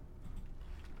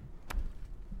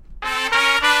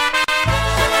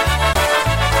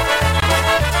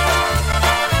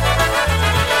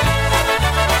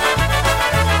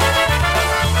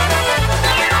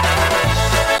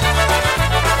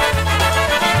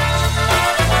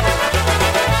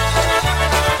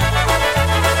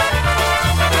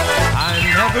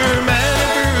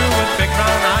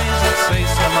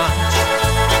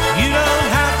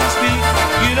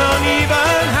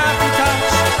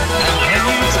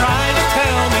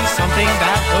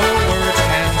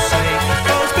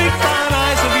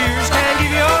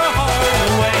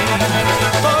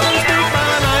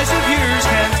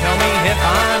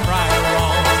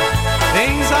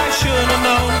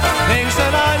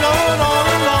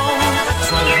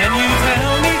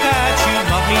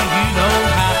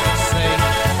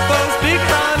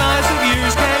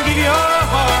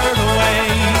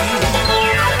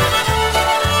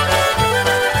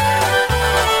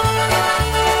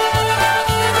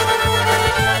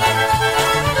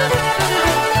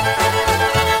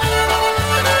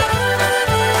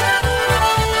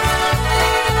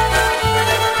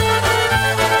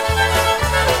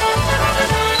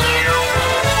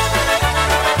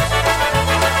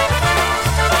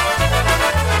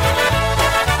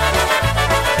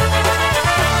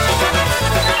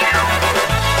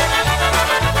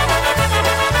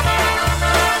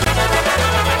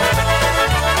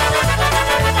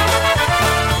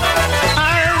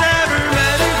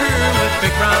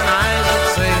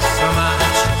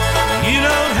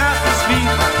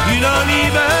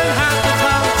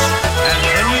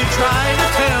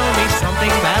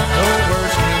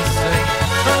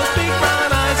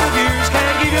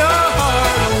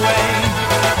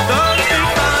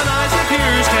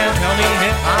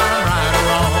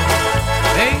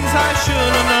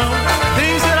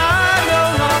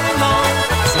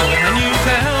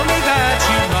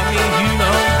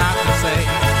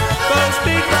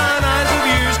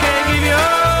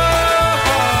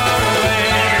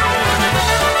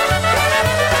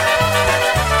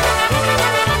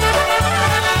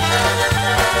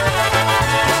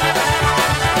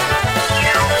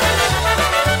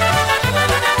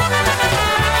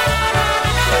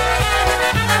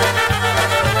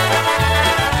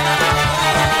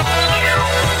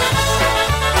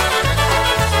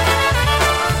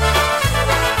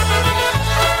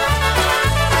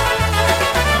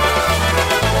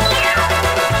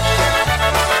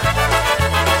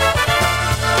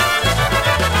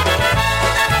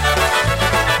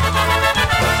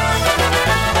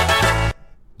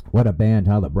 What a band,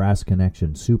 how the Brass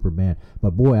Connection, super band.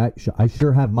 But boy, I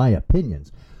sure have my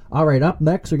opinions. All right, up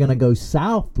next, we're going to go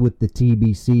south with the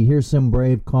TBC. Here's some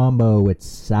Brave Combo with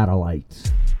Satellite.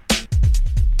 Satellite.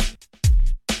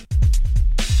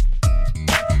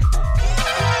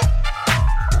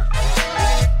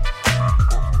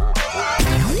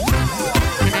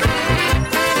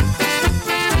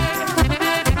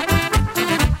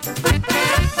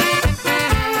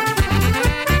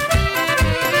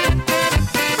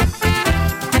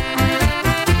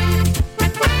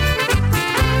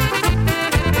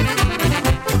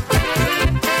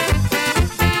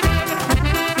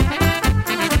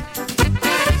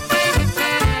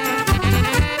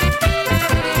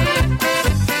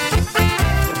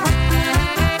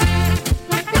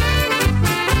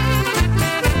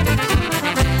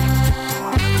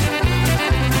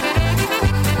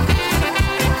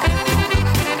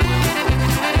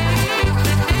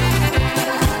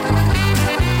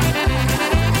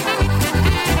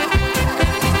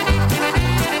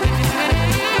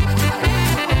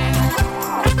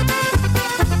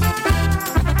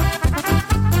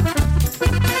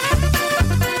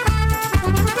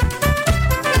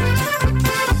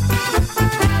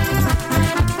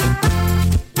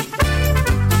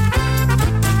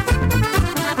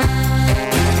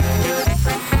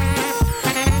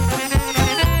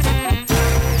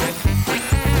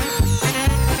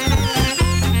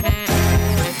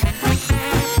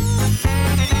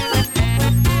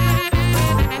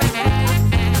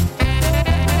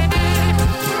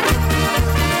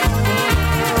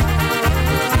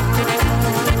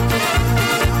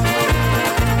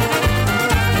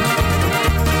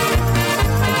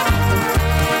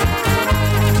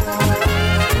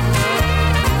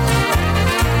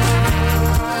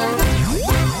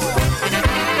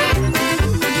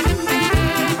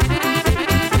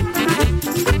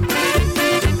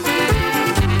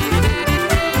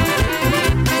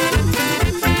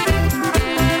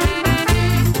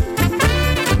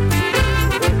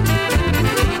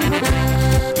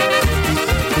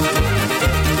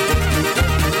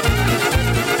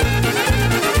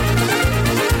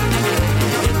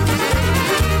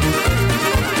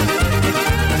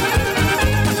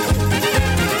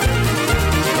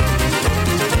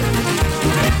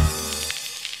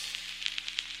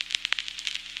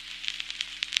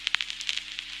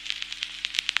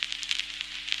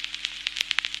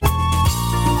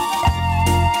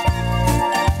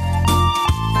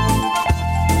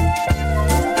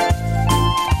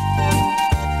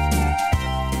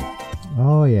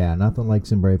 nothing like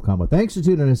some Brave combo. Thanks for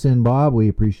tuning us in, Bob. We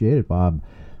appreciate it. Bob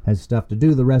has stuff to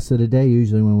do the rest of the day.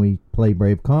 Usually when we play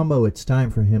Brave combo, it's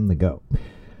time for him to go.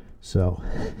 So,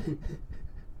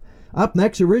 up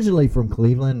next, originally from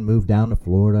Cleveland, moved down to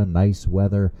Florida, nice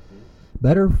weather.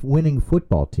 Better winning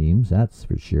football teams, that's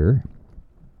for sure.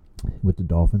 With the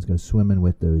Dolphins, go swimming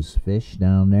with those fish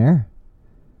down there.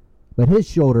 But his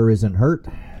shoulder isn't hurt.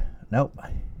 Nope.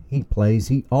 He plays.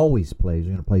 He always plays.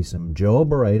 We're going to play some Joe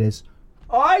Barretas.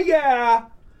 Oh, yeah!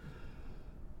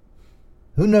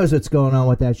 Who knows what's going on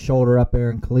with that shoulder up there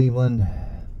in Cleveland?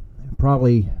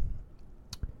 Probably,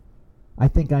 I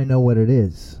think I know what it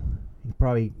is. He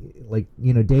probably, like,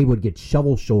 Dave would get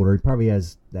shovel shoulder. He probably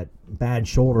has that bad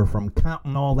shoulder from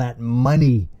counting all that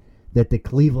money that the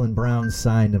Cleveland Browns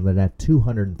signed him to that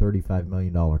 $235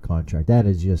 million contract. That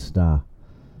is just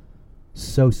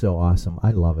so awesome.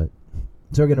 I love it.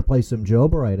 So we're going to play some Joe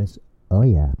Barretas. Oh,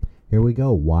 yeah. Here we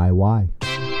go. Why?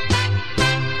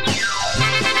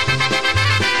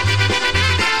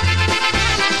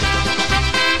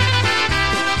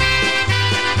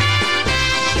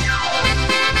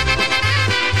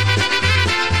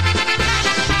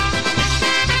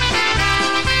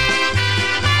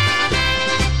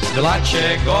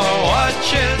 Dlaczego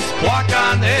ojciec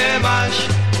płakany masz?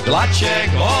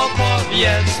 Dlaczego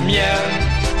powiedz mnie?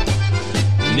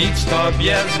 Nic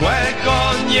tobie złego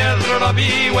nie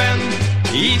zrobiłem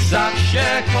i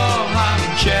zawsze kocham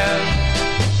cię.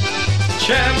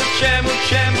 Czemu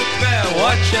twe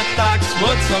oczy tak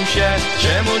smucą się?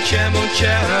 Czemu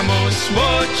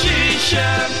smuci się?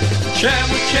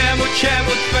 Czemu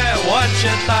twe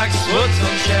oczy tak smucą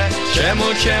się? Czemu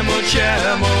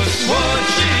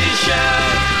smuci się?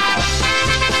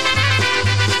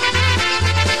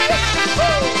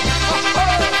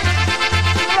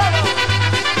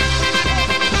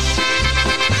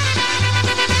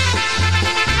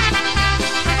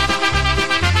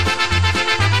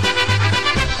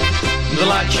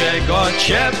 Dlaczego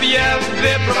ciebie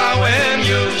wybrałem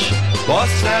już, bo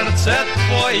serce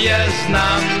twoje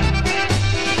znam.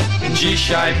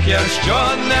 Dzisiaj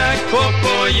pierścionek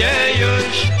kupuję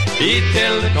już i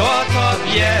tylko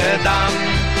tobie dam.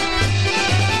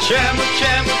 Czemu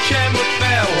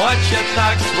twe oczy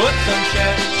tak smucą się?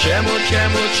 Czemu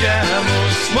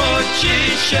smuci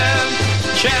się?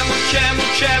 Czemu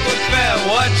twe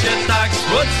oczy tak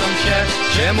smucą się?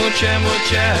 Czemu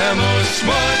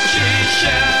smuci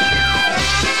się?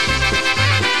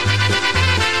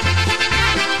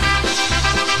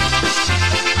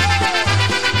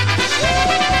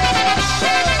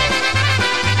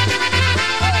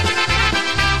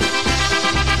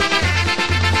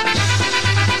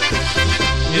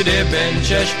 Gdy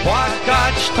będziesz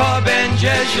płakać, to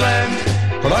będzie źle.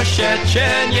 Proszę cię,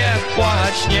 nie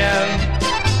płacz, nie.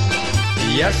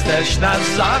 Jesteś na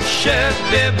zawsze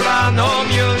wybraną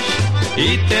już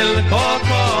i tylko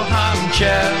kocham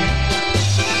cię.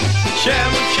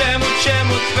 Czemu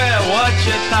twe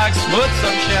oczy tak smucą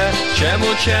się? Czemu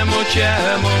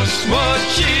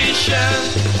smuci się?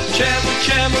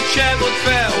 Czemu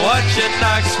twe oczy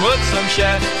tak smucą się?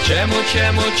 Czemu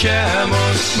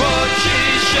smuci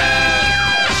się?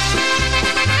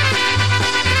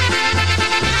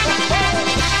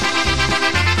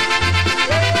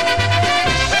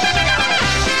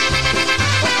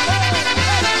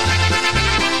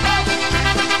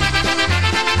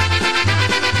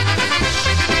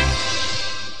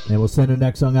 And we'll send the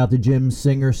next song out to Jim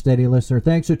Singer, steady listener.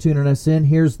 Thanks for tuning us in.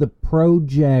 Here's The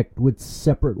Project with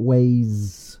Separate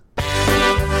Ways.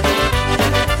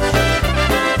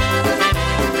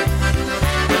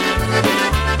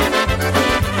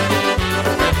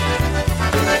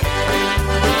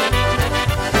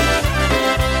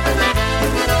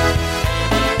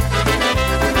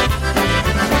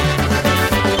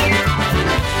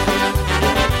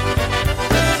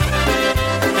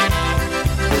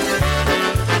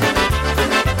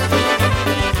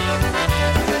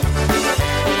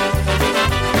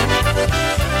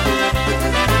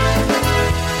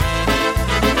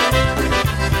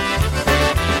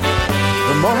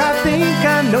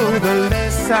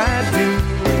 I do.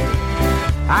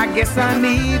 I guess I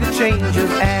need a change of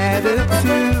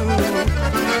attitude.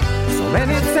 So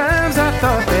many times I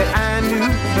thought that I knew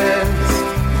best.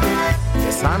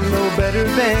 Guess I'm no better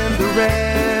than the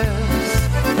rest.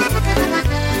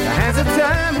 The hands of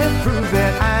time have proved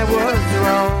that I was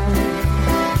wrong.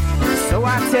 So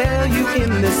I tell you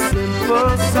in this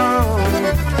simple song,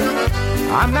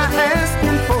 I'm not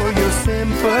asking for your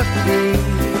sympathy.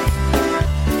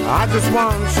 I just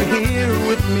want you here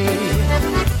with me.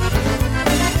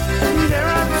 There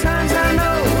are times I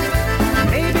know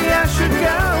maybe I should go,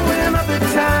 and other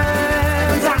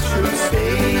times I should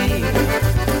stay.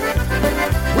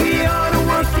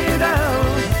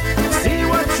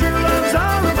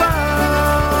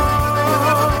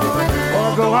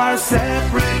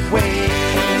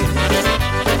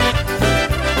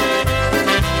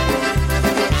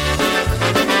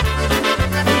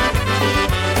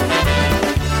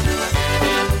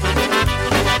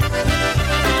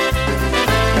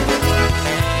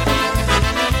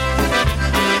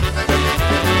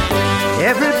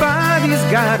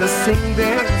 gotta sing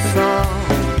their song.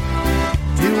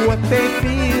 Do what they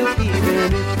feel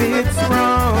even if it's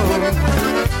wrong.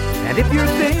 And if you're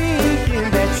thinking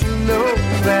that you know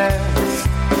best,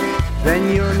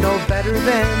 then you're no better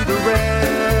than the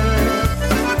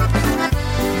rest.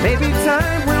 Maybe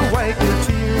time will wipe your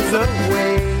tears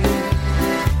away,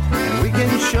 and we can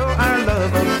show our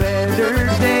love a better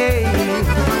day.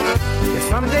 If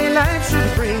someday life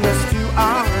should bring us to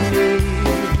our knees,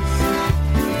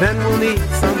 then we'll need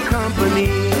some company.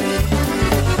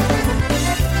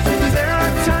 There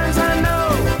are times I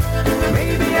know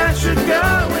maybe I should go,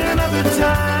 and other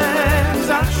times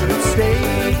I should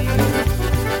stay.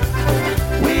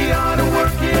 We ought to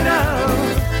work it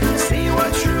out, see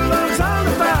what true love's all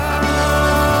about,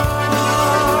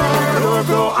 or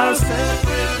go our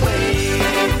separate ways.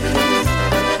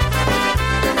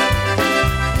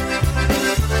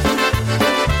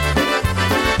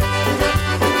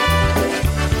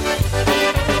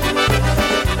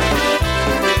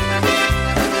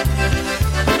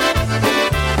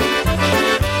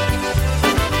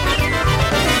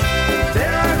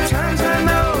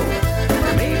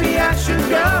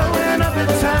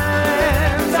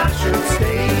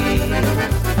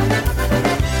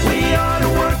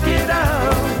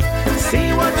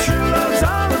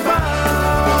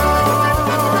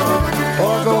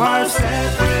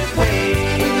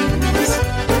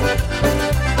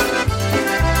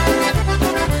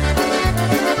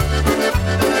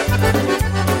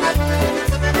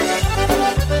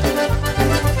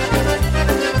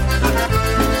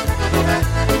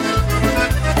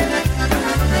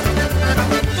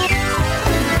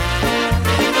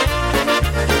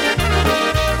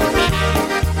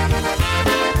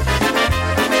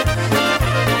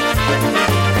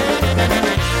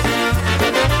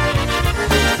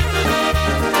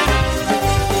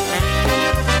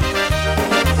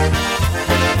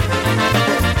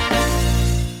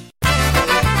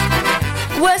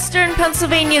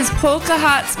 Pennsylvania's polka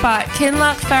hotspot,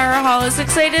 Kinloch Fire Hall, is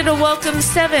excited to welcome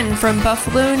Seven from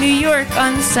Buffalo, New York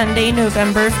on Sunday,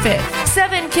 November 5th.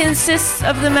 Seven consists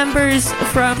of the members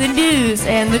from the News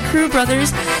and the Crew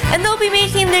Brothers, and they'll be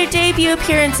making their debut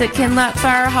appearance at Kinloch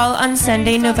Fire Hall on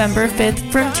Sunday, November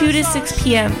 5th from 2 to 6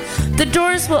 p.m. The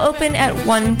doors will open at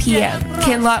 1 p.m.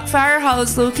 Kinloch Fire Hall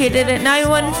is located at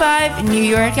 915 New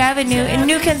York Avenue in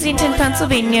New Kensington,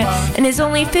 Pennsylvania, and is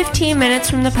only 15 minutes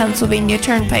from the Pennsylvania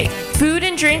Turnpike. Food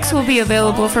and drinks will be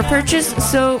available for purchase,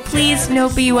 so please no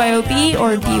BYOB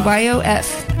or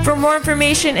BYOF. For more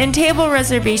information and table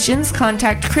reservations,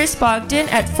 contact Chris Bogdan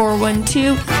at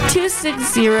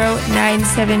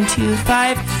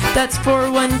 412-260-9725. That's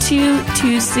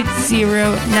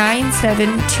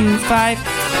 412-260-9725.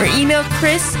 Or email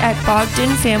Chris at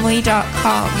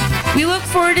bogdanfamily.com. We look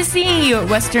forward to seeing you at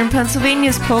Western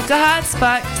Pennsylvania's polka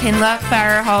hotspot, Kinloch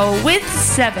Fire Hall, with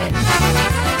Seven.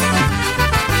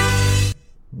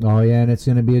 Oh yeah, and it's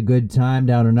going to be a good time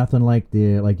down to nothing like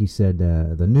you said,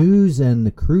 the News and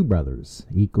the Crew Brothers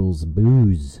equals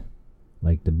booze,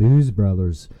 like the Booze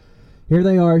Brothers. Here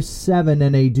they are, Seven,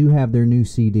 and they do have their new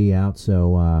CD out,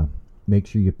 so make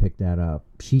sure you pick that up.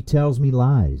 She Tells Me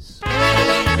Lies.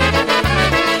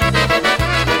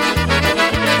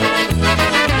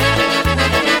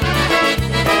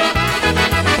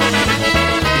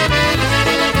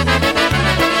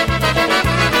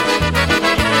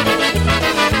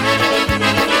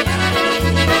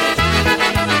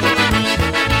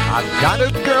 Got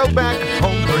a girl back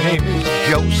home, her name is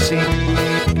Josie.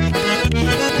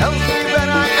 Tells me that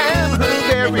I am her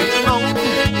very own.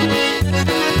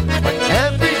 But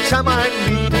every time I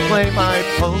meet to play my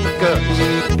polkas,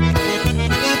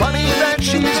 it's funny that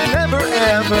she's never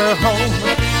ever home.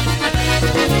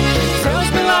 She tells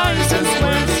me lies and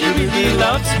swears she really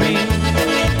loves me,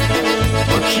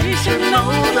 but she should know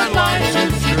that lies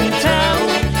you shouldn't tell.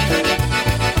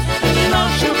 Now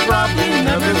she'll probably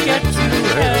never get to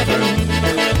heaven,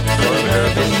 for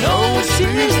heaven knows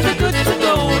she's too good to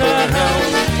go to hell.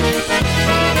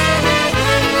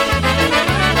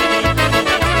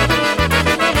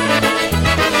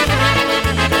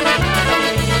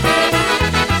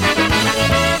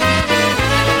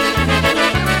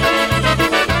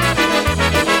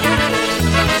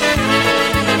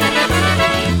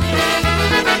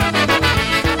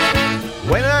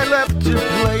 When I left to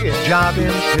play a job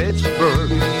in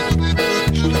Pittsburgh,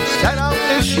 she said, "I'll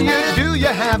miss you, do you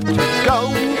have to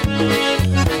go?"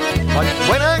 But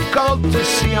when I called to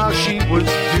see how she was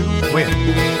doing,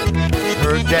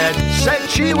 her dad said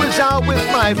she was out with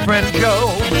my friend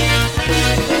Joe. She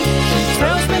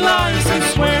tells me lies and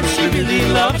swears she really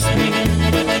loves me,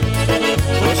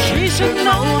 but she should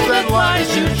know that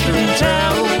lies you shouldn't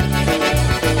tell.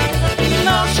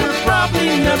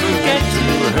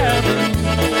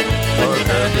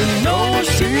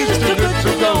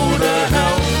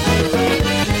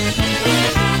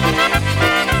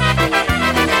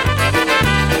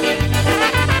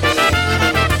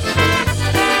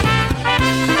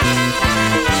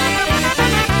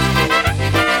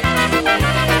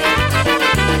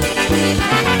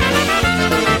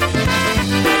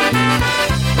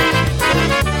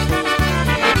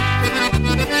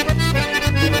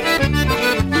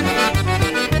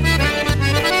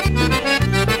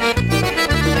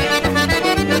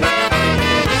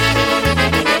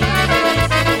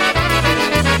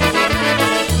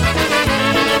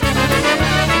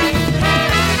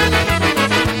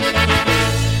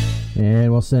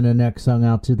 we'll send a next song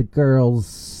out to the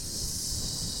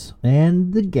girls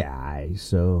and the guys.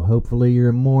 So hopefully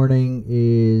your morning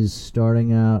is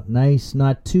starting out nice,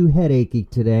 not too headachy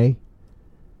today.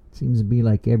 Seems to be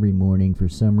like every morning for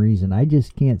some reason. I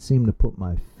just can't seem to put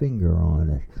my finger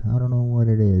on it. I don't know what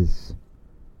it is.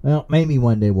 Well, maybe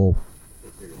one day we'll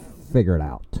figure it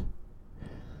out.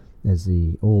 As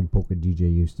the old polka DJ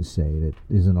used to say, that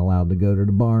isn't allowed to go to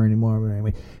the bar anymore. But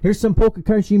anyway, here's some polka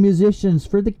country musicians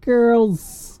for the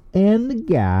girls and the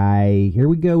guy. Here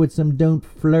we go with some Don't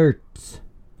Flirt.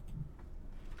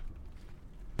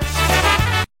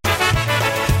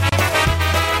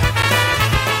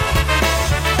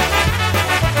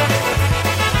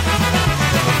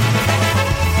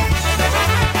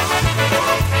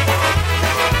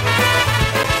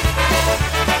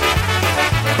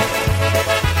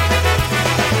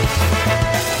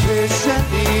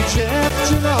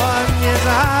 Dziewczyno, nie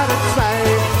zarzucaj,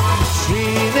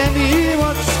 świnymi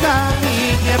oczkami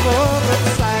nie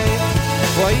powracaj,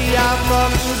 bo ja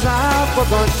mam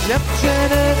zawodą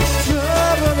dziewczyny,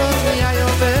 którą ja ją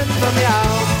będę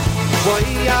miał, bo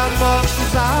ja mam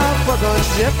zawodą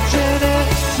dziewczyny,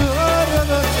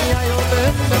 którą ja ją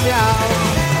będę miał.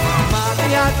 Mam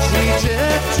ja ci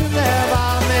dziewczynę w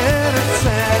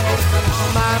Ameryce,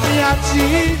 mam ja ci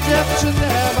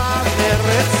dziewczynę w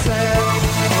Ameryce.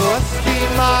 Włoski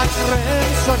ma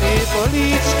kręcone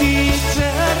policzki,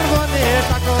 czerwone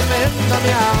taką będę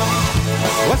miał.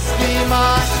 Włoski ma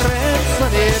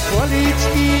kręcone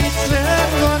policzki,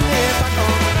 czerwone taką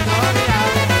będę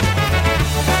miał.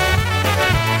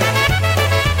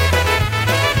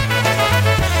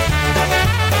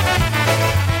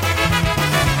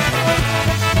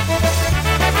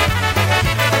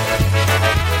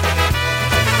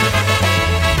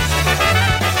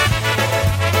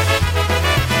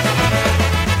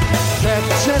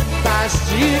 Dziewczęta z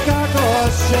Chicago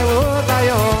się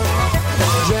udają,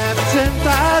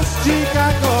 dziewczęta z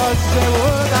Chicago się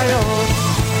udają.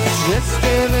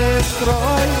 Wszystkie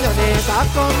wystrojone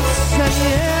taką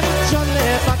seniorczone,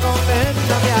 taką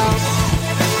będę miał.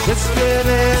 Wszystkie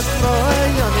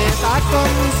wystrojone taką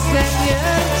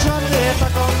seniorczone,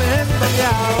 taką będę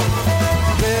miał.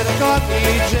 Tylko mi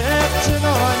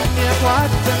dziewczyno nie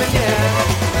płacz mnie,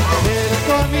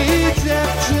 tylko mi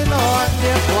dziewczyno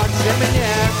nie płacz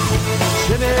mnie.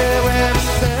 Przybyłem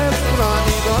ze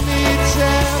strony domicie,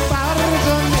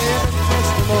 bardzo nie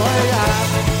jest moja.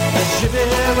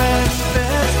 Przybyłem ze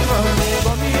strony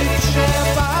domicie,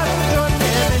 bardzo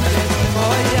nie jest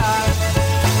moja.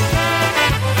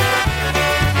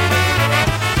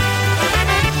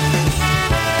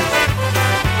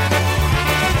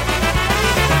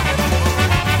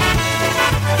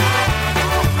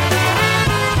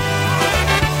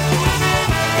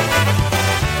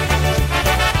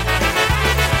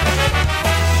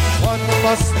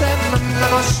 Mostem na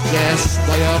moście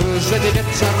stoją róże dwie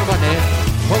czerwone.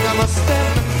 Pod mostem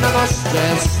na moście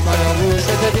stoją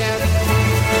róże dwie.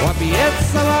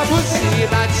 Obiecała musi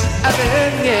dać, aby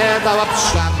nie dała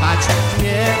przamać.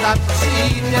 Nie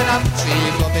dam ci,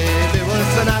 bo by było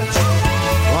znać.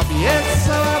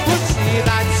 Obiecała musi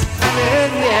dać, aby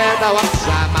nie dała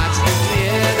przamać.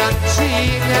 Nie dam ci,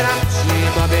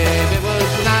 bo by było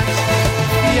znać.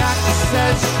 Jak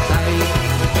chcesz daj,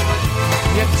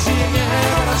 niech ci nie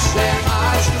proszę,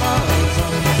 aż mocą.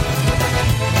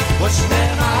 Boczne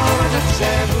małe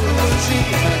przewróci,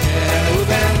 nie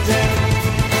ubędzie.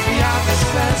 Jak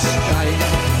chcesz daj,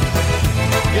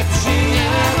 niech ci nie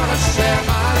proszę,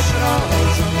 aż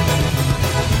rozum.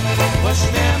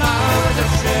 Boczne małe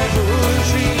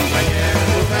przewróci, nie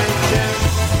ubędzie.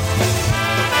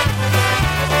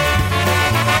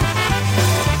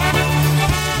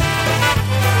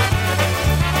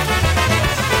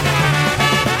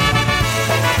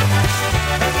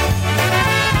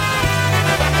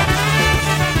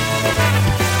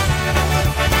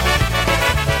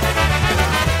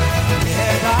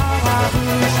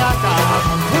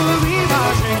 Mówiła,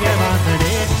 że nie ma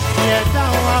dni, nie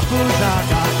dała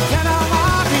burzaka, nie dała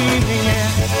winnie.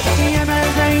 Nie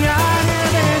będę ja, nie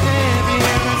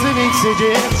będę więcej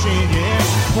dziewczynie.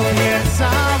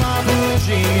 Obiecała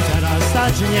buzi, teraz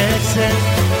stać nie chcę.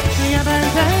 Nie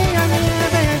będę ja, nie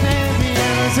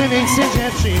będę więcej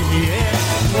dziewczynie.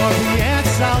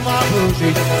 Obiecała buzi,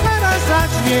 teraz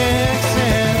stać nie chcę.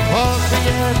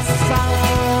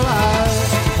 Obiecała,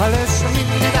 ależ mi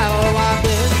nie dała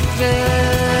będzie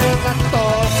za to.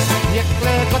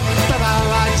 Piekle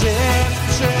gotowała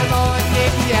dziewczyno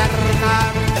niewierna.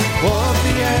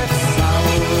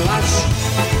 Obiecałaś,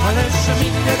 ależ mi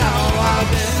nie dała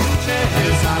będzie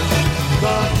za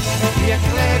to.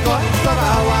 Piekle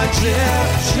gotowała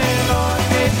dziewczyno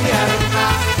niewierna.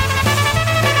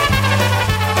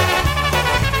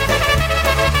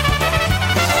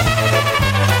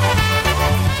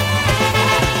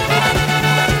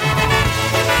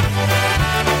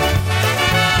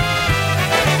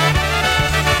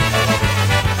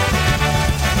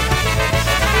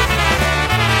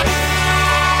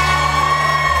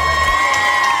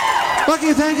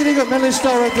 Bucky, thank you. You got medley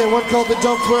star right there. One called the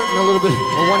Don't Flirt and a little bit,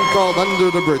 or one called Under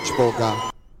the Bridge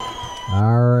Polka.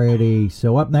 Alrighty,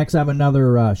 so up next I have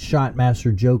another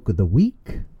Shotmaster joke of the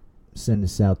week. Send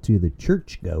us out to the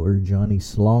churchgoer, Johnny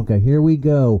Slonka. Here we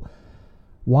go.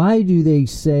 Why do they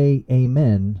say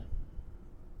amen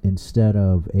instead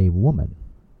of a woman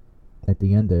at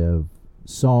the end of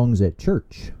songs at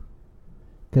church?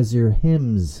 Because they're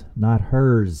hymns, not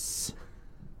hers.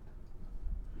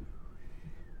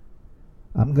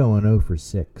 I'm going 0 for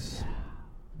 6.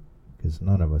 Because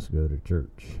none of us go to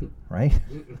church, right?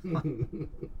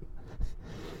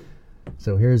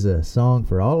 So here's a song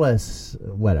for all us,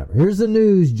 whatever. Here's the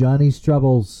news, Johnny's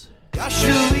Troubles.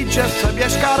 Jasiu, idzie sobie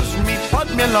skarż mi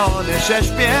podmielony się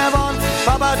śpiewon.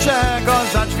 Baba czego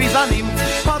za drzwi za nim,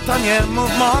 pota nie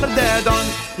mów mordę don.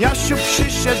 Jasiu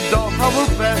przyszedł do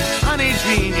chałupy, ani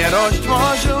drzwi nie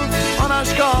roztworzył. Ona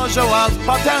szkorzała z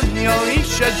patelnią i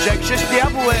siedź się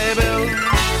śpiewły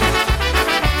był.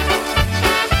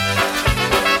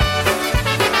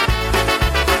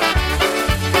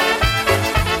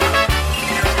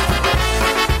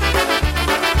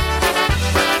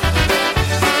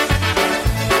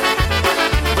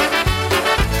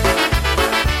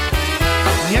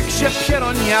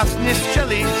 Pieron jasny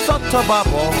strzeli, co to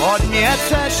babo, od mnie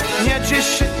też. Nie dziś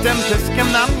się tym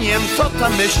pyskiem na mnie, co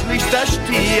tam myślisz też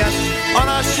ty jest.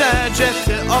 Ona siedzie,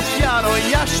 ty ofiaro,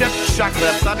 ja się w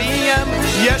krzakrę zabiję.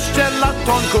 Jeszcze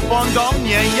latonku bądź do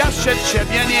mnie, ja się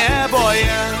ciebie nie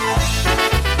boję.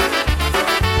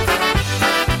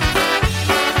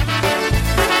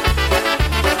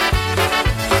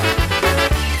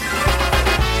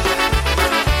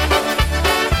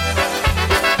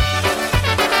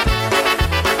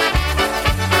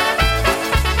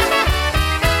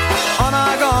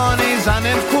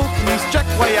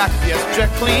 Jak jest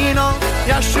przeklino,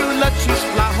 Jasiu leci z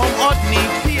flachą od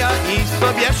nich, pije i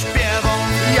sobie śpiewą.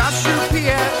 Jasiu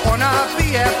pije, ona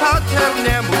pije,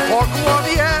 paternemu po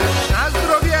głowie. Na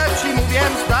zdrowie ci mówię,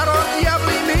 staro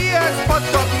diabli mi jest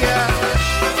pod tobie.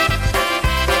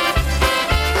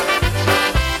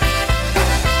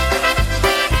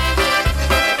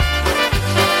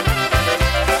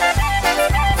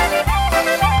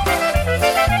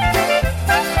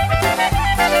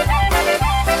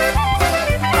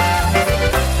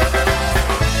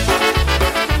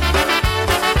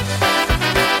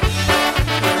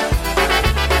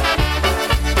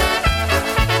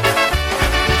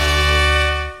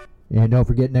 And don't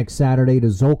forget, next Saturday, the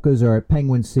Zolkas are at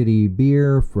Penguin City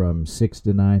Beer from 6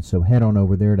 to 9. So head on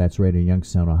over there. That's right in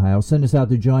Youngstown, Ohio. Send us out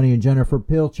to Johnny and Jennifer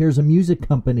Pilch. Here's a music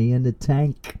company in the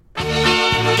tank.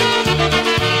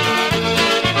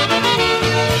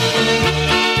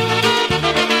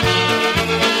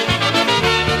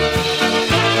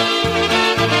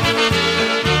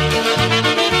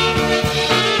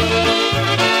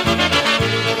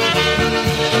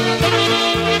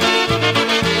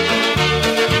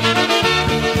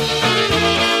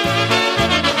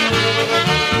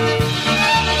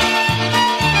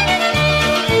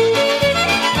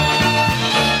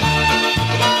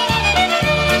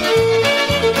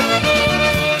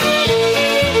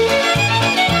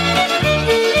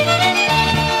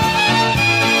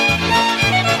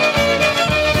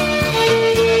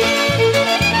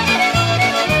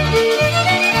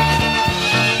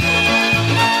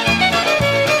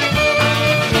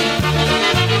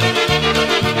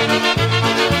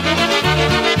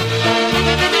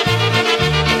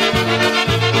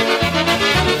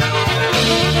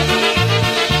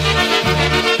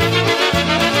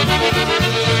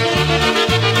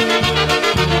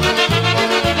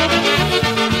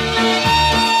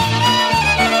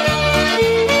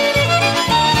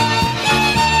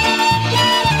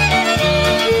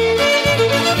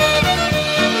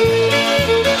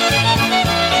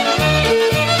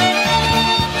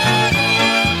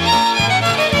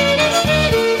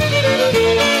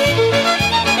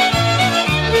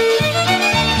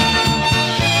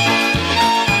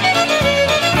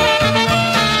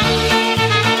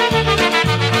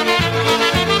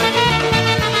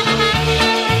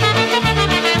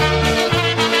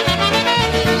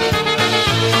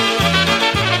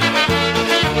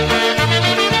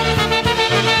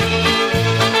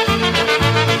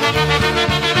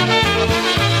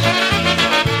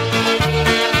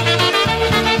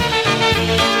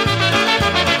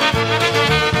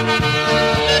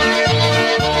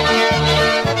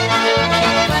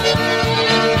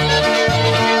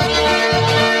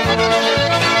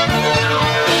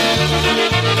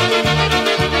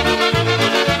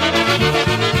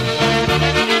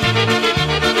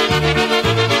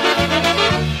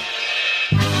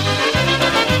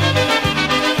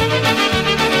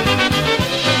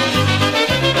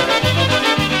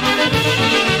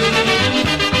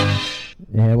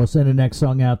 send the next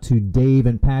song out to Dave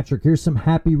and Patrick. Here's some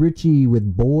Happy Richie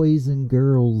with Boys and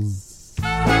Girls.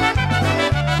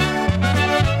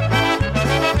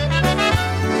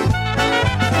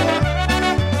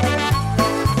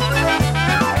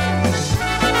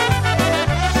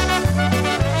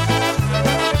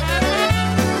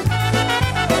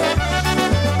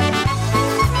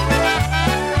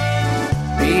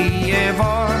 Pije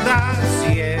woda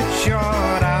z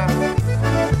jeziora,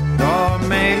 do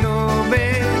mej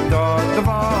luby, do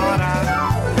dwora.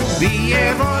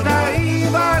 Pije woda i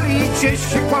wali, gdzie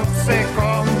się chłopcy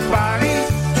kąpali,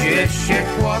 gdzie się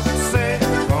chłopcy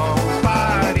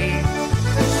kąpali.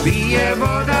 Pije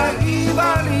woda i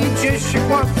wali, gdzie się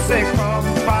chłopcy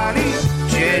kąpali,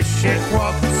 gdzie się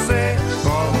chłopcy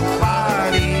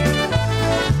kąpali,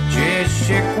 gdzie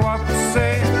się chłopcy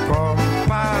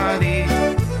kąpali.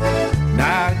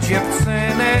 Na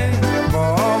dziewczyny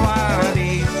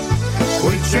wołali.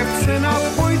 Pójdź dziewczyno,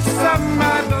 pójdź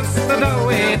sama do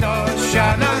stodoły, do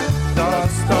siana, do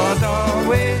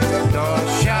stodoły, do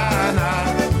siana.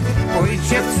 Pójdź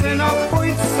dziewczyno,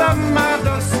 pójdź sama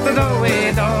do stodoły,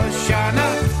 do siana,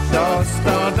 do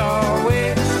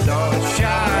stodoły, do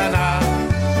siana.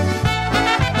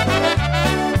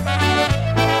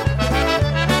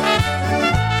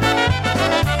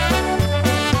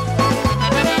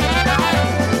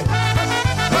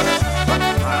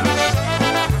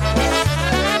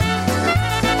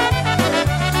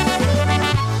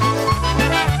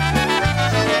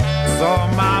 Co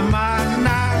mama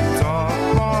na to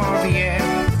powie,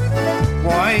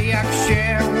 oj jak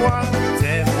się o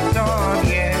tym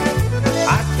dowie.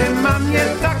 A ty mamie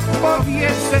tak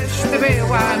powiedz, żeś ty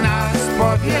była na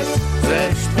spowiedź,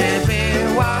 żeś ty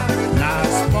była na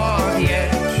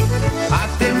spowiedź. A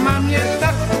ty mamie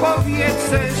tak powiedz,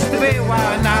 żeś ty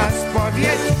była na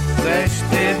spowiedź, żeś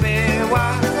ty była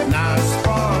na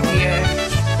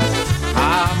spowiedź.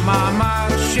 A mama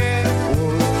się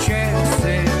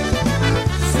ucieszy,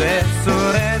 że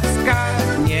córeczka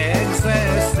nie chce,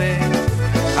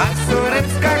 a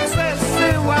córeczka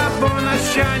chcesyła, bo na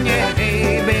sianie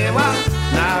hej była,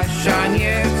 na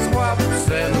sianie z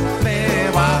chłopcem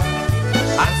była.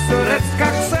 A córeczka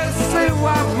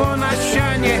chcesyła, bo na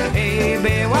sianie hej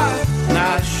była,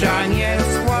 na sianie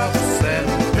z chłopcem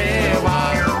była.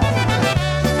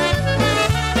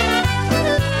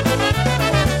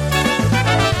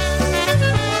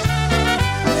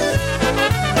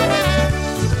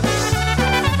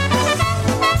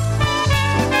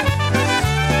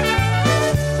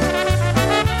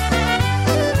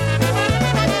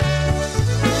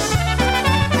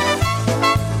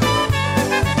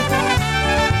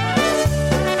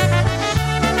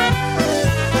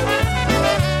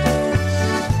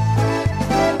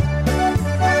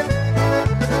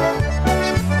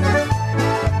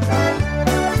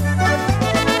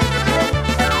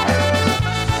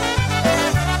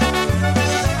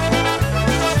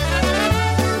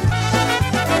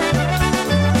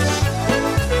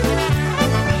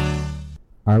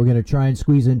 All right, we're going to try and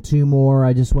squeeze in two more.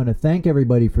 I just want to thank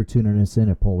everybody for tuning us in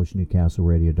at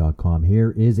PolishNewcastleRadio.com.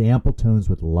 Here is Ample Tones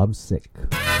with Lovesick.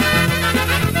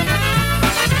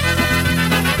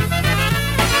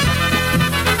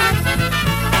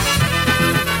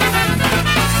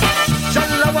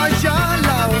 Zialała,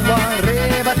 zialała,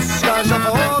 rybacka za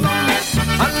wodą,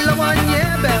 alała,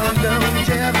 nie będę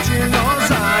dziewczyno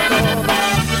za tobą.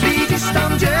 Widzisz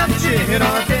tam dziewczyno,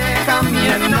 te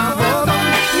kamienna wodą,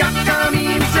 jak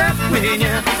kamień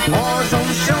przepłynie, łożą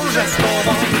się ze z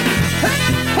tobą.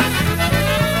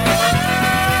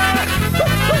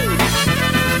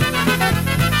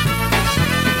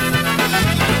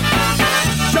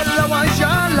 Zialała,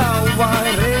 zialała,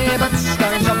 rybacka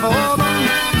za wodą,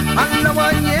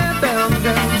 alała, nie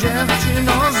będę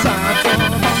dziewczyno za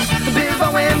tobą.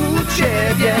 Bywałem u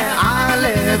ciebie,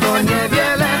 ale to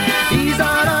niewiele, i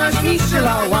zaraz mi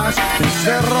szlałaś,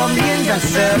 że robię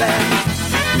wesele.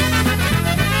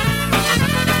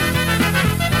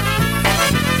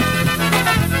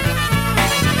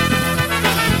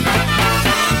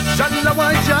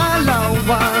 Zialała,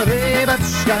 zialała,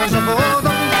 rybacka za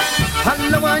wodą,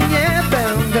 alała, nie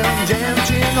będę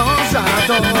dziewczyno za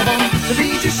tobą.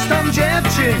 Widzisz tam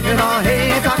dziewczyno,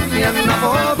 hej, kamienna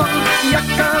wodą, jak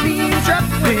kamień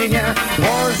przepłynie,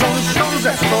 łożą się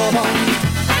ze sobą.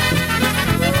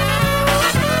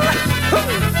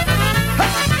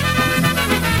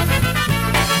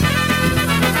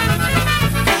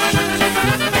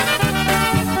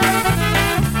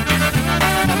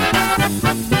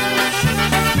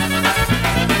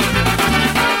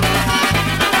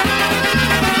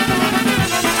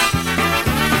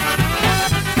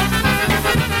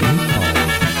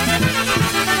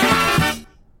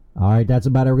 right, that's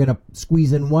about it. We're going to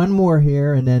squeeze in one more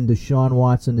here, and then Deshaun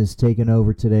Watson is taking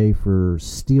over today for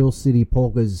Steel City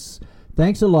Polkas.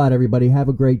 Thanks a lot, everybody. Have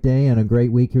a great day and a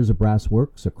great week. Here's a Brass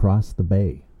Works Across the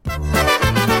Bay.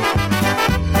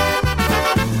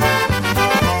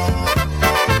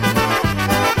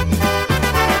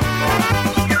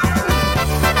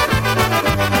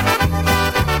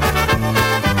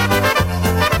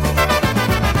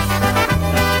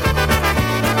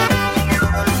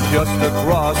 Just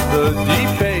across the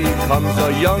deep bay comes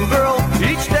a young girl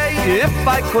each day. If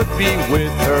I could be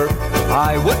with her,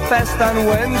 I would fast on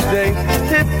Wednesday.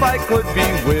 If I could be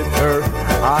with her,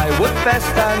 I would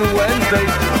fast on Wednesday.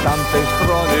 Z tamtej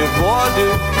strony wody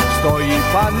stoi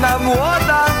panna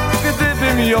młoda.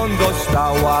 Gdybym ją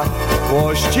dostała,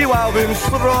 pościłabym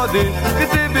srody.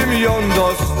 Gdybym ją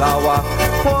dostała,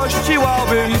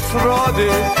 pościłabym srody.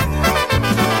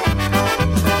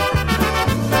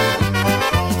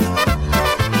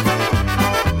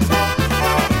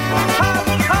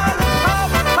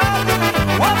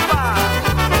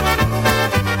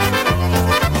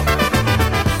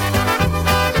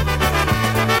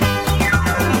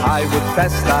 I would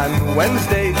fast on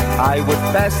Wednesday, I would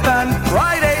fast on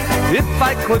Friday, if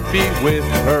I could be with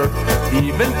her,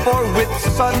 even for Whit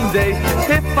Sunday,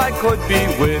 if I could be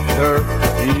with her,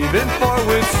 even for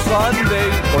Whit Sunday.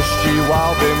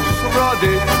 Pościłabym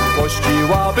środy,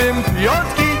 pościłabym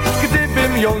piątki,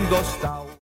 gdybym ją dostał.